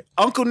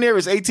 Uncle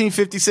Nearest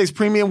 1856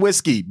 premium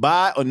whiskey.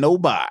 Buy or no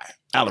buy?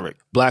 Alaric.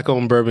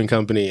 Black-owned bourbon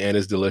company, and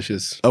it's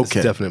delicious. Okay.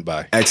 It's definite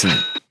buy. Excellent.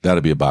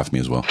 That'll be a buy for me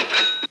as well.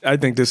 I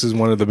think this is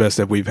one of the best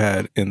that we've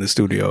had in the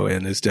studio,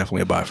 and it's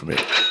definitely a buy for me.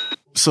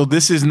 So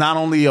this is not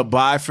only a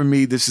buy for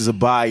me. This is a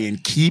buy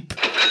and keep.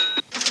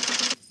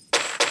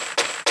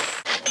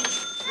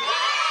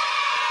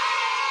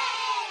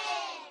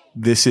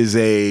 This is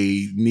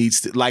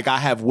like I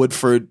have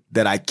Woodford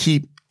that I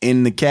keep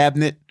in the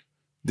cabinet.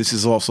 This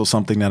is also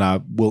something that I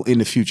will in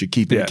the future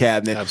keep in the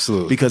cabinet.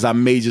 Absolutely. Because I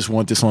may just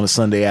want this on a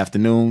Sunday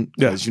afternoon.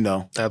 Because,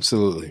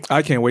 Absolutely.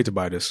 I can't wait to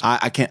buy this. I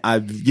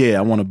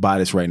want to buy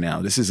this right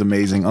now. This is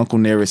amazing. Uncle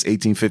Nearest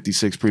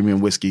 1856 premium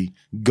whiskey.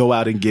 Go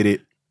out and get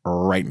it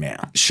right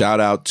now. Shout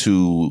out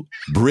to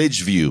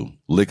Bridgeview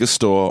Liquor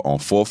Store on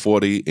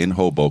 440 in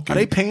Hoboken. Are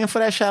they paying for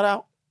that shout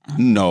out?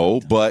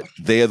 No, but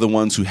they are the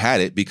ones who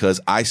had it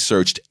because I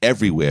searched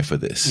everywhere for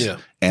this. Yeah.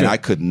 And I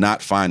could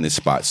not find this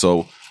spot.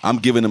 So I'm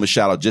giving them a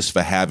shout out just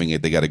for having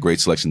it. They got a great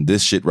selection.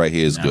 This shit right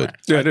here is good.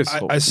 Yeah, it is.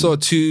 I saw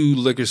 2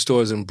 liquor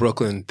stores in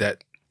Brooklyn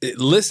that it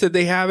listed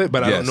they have it,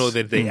 but I don't know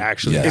that they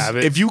actually have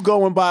it. If you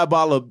go and buy a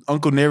bottle of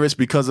Uncle Nearest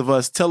because of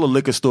us, tell a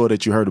liquor store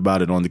that you heard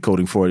about it on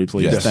Decoding 40,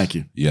 please. Yes. Thank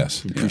you.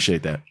 Yes.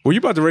 Appreciate that. Were you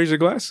about to raise your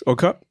glass or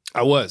cup?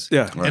 I was.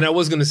 Yeah. And I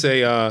was going to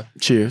say,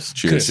 cheers.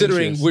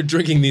 Considering we're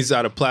drinking these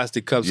out of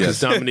plastic cups because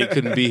Dominique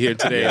couldn't be here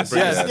today. Yes.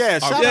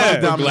 Shout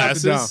out Dominique.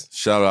 Glasses.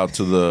 Shout out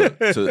to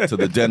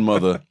the den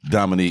mother,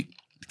 Dominique.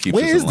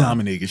 Where is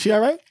Dominique? Is she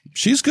all right?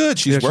 She's good.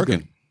 She's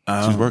working.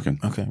 She's working.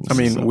 Okay. I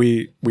mean,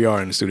 we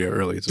are in the studio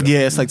early. So. Yeah,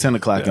 it's like 10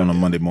 o'clock on a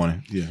Monday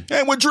morning. Yeah.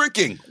 And we're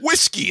drinking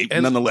whiskey,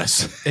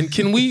 nonetheless. And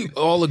can we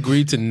all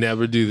agree to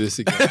never do this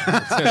again? 10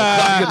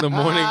 o'clock in the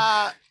morning.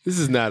 This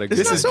is not a good.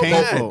 This is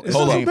painful.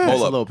 Hold up. It's a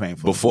little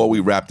painful. Before we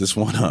wrap this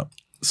one up,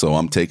 so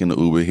I'm taking the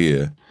Uber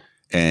here,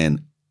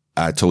 and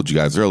I told you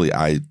guys earlier,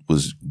 I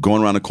was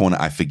going around the corner.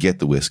 I forget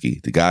the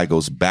whiskey. The guy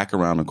goes back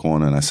around the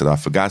corner, and I said, I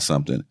forgot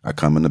something. I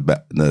come in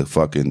the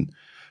fucking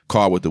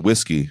car with the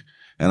whiskey,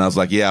 and I was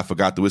like, yeah, I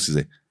forgot the whiskey. He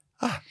said,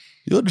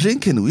 you're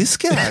drinking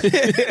whiskey? He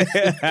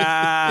said,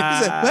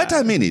 wait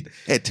a minute.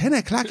 At 10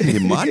 o'clock in the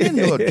morning,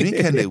 you're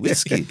drinking the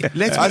whiskey.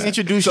 Let me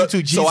introduce you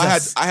to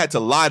Jesus. So I had to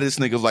lie to this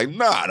nigga. I was like,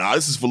 nah,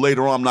 this is for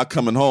later on. I'm not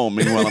coming home.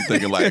 Meanwhile, I'm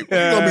thinking like,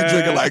 we're going to be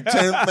drinking like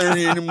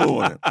 10:30 in the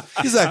morning.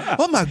 He's like,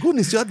 oh my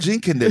goodness, you're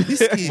drinking the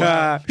whiskey. He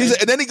said,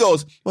 and then he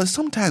goes, well,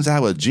 sometimes I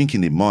will drink in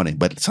the morning,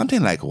 but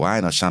something like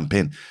wine or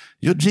champagne.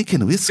 You're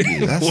drinking whiskey.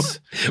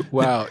 That's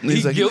wow.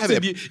 He's like, you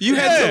had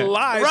to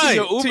lie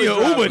to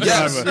your Uber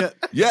driver.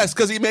 Yes,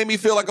 because he made me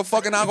feel like a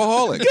fucking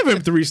alcoholic. Give him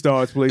 3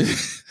 stars,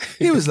 please.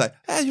 He was like,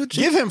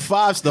 give him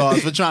 5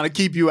 stars for trying to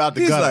keep you out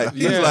the gutter.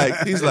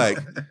 He's like,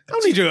 I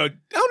don't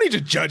need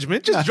your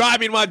judgment. Just drive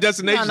me to my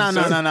destination.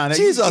 No.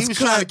 Jesus he was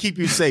trying to keep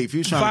you safe. He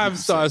was trying 5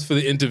 stars for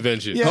the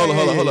intervention. Yeah,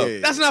 hold on.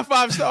 That's not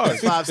 5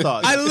 stars. 5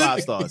 stars.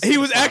 5 stars. He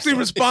was actually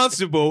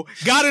responsible.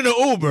 Got in an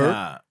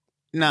Uber.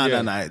 No.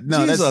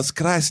 Jesus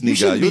Christ,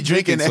 nigga. You're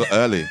drinking so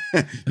early.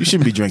 You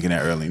shouldn't be drinking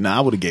that early. I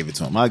would have gave it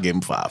to him. I gave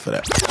him 5 for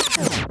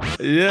that.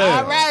 Yeah.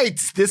 All right.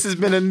 This has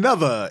been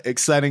another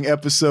exciting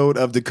episode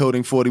of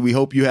Decoding 40. We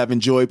hope you have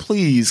enjoyed.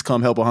 Please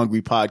come help a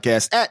hungry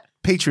podcast at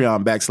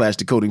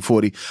Patreon.com/Decoding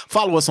 40.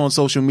 Follow us on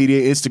social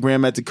media,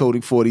 Instagram at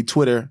Decoding 40,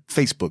 Twitter,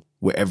 Facebook.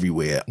 We're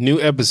everywhere. New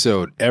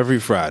episode every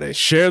Friday.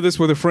 Share this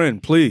with a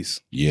friend,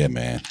 please. Yeah,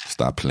 man.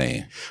 Stop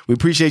playing. We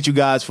appreciate you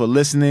guys for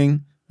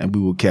listening. And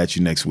we will catch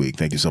you next week.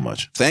 Thank you so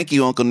much. Thank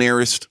you, Uncle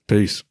Nearest.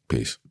 Peace.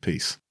 Peace.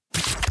 Peace.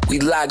 We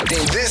locked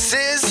in. This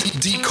is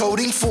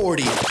Decoding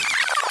 40.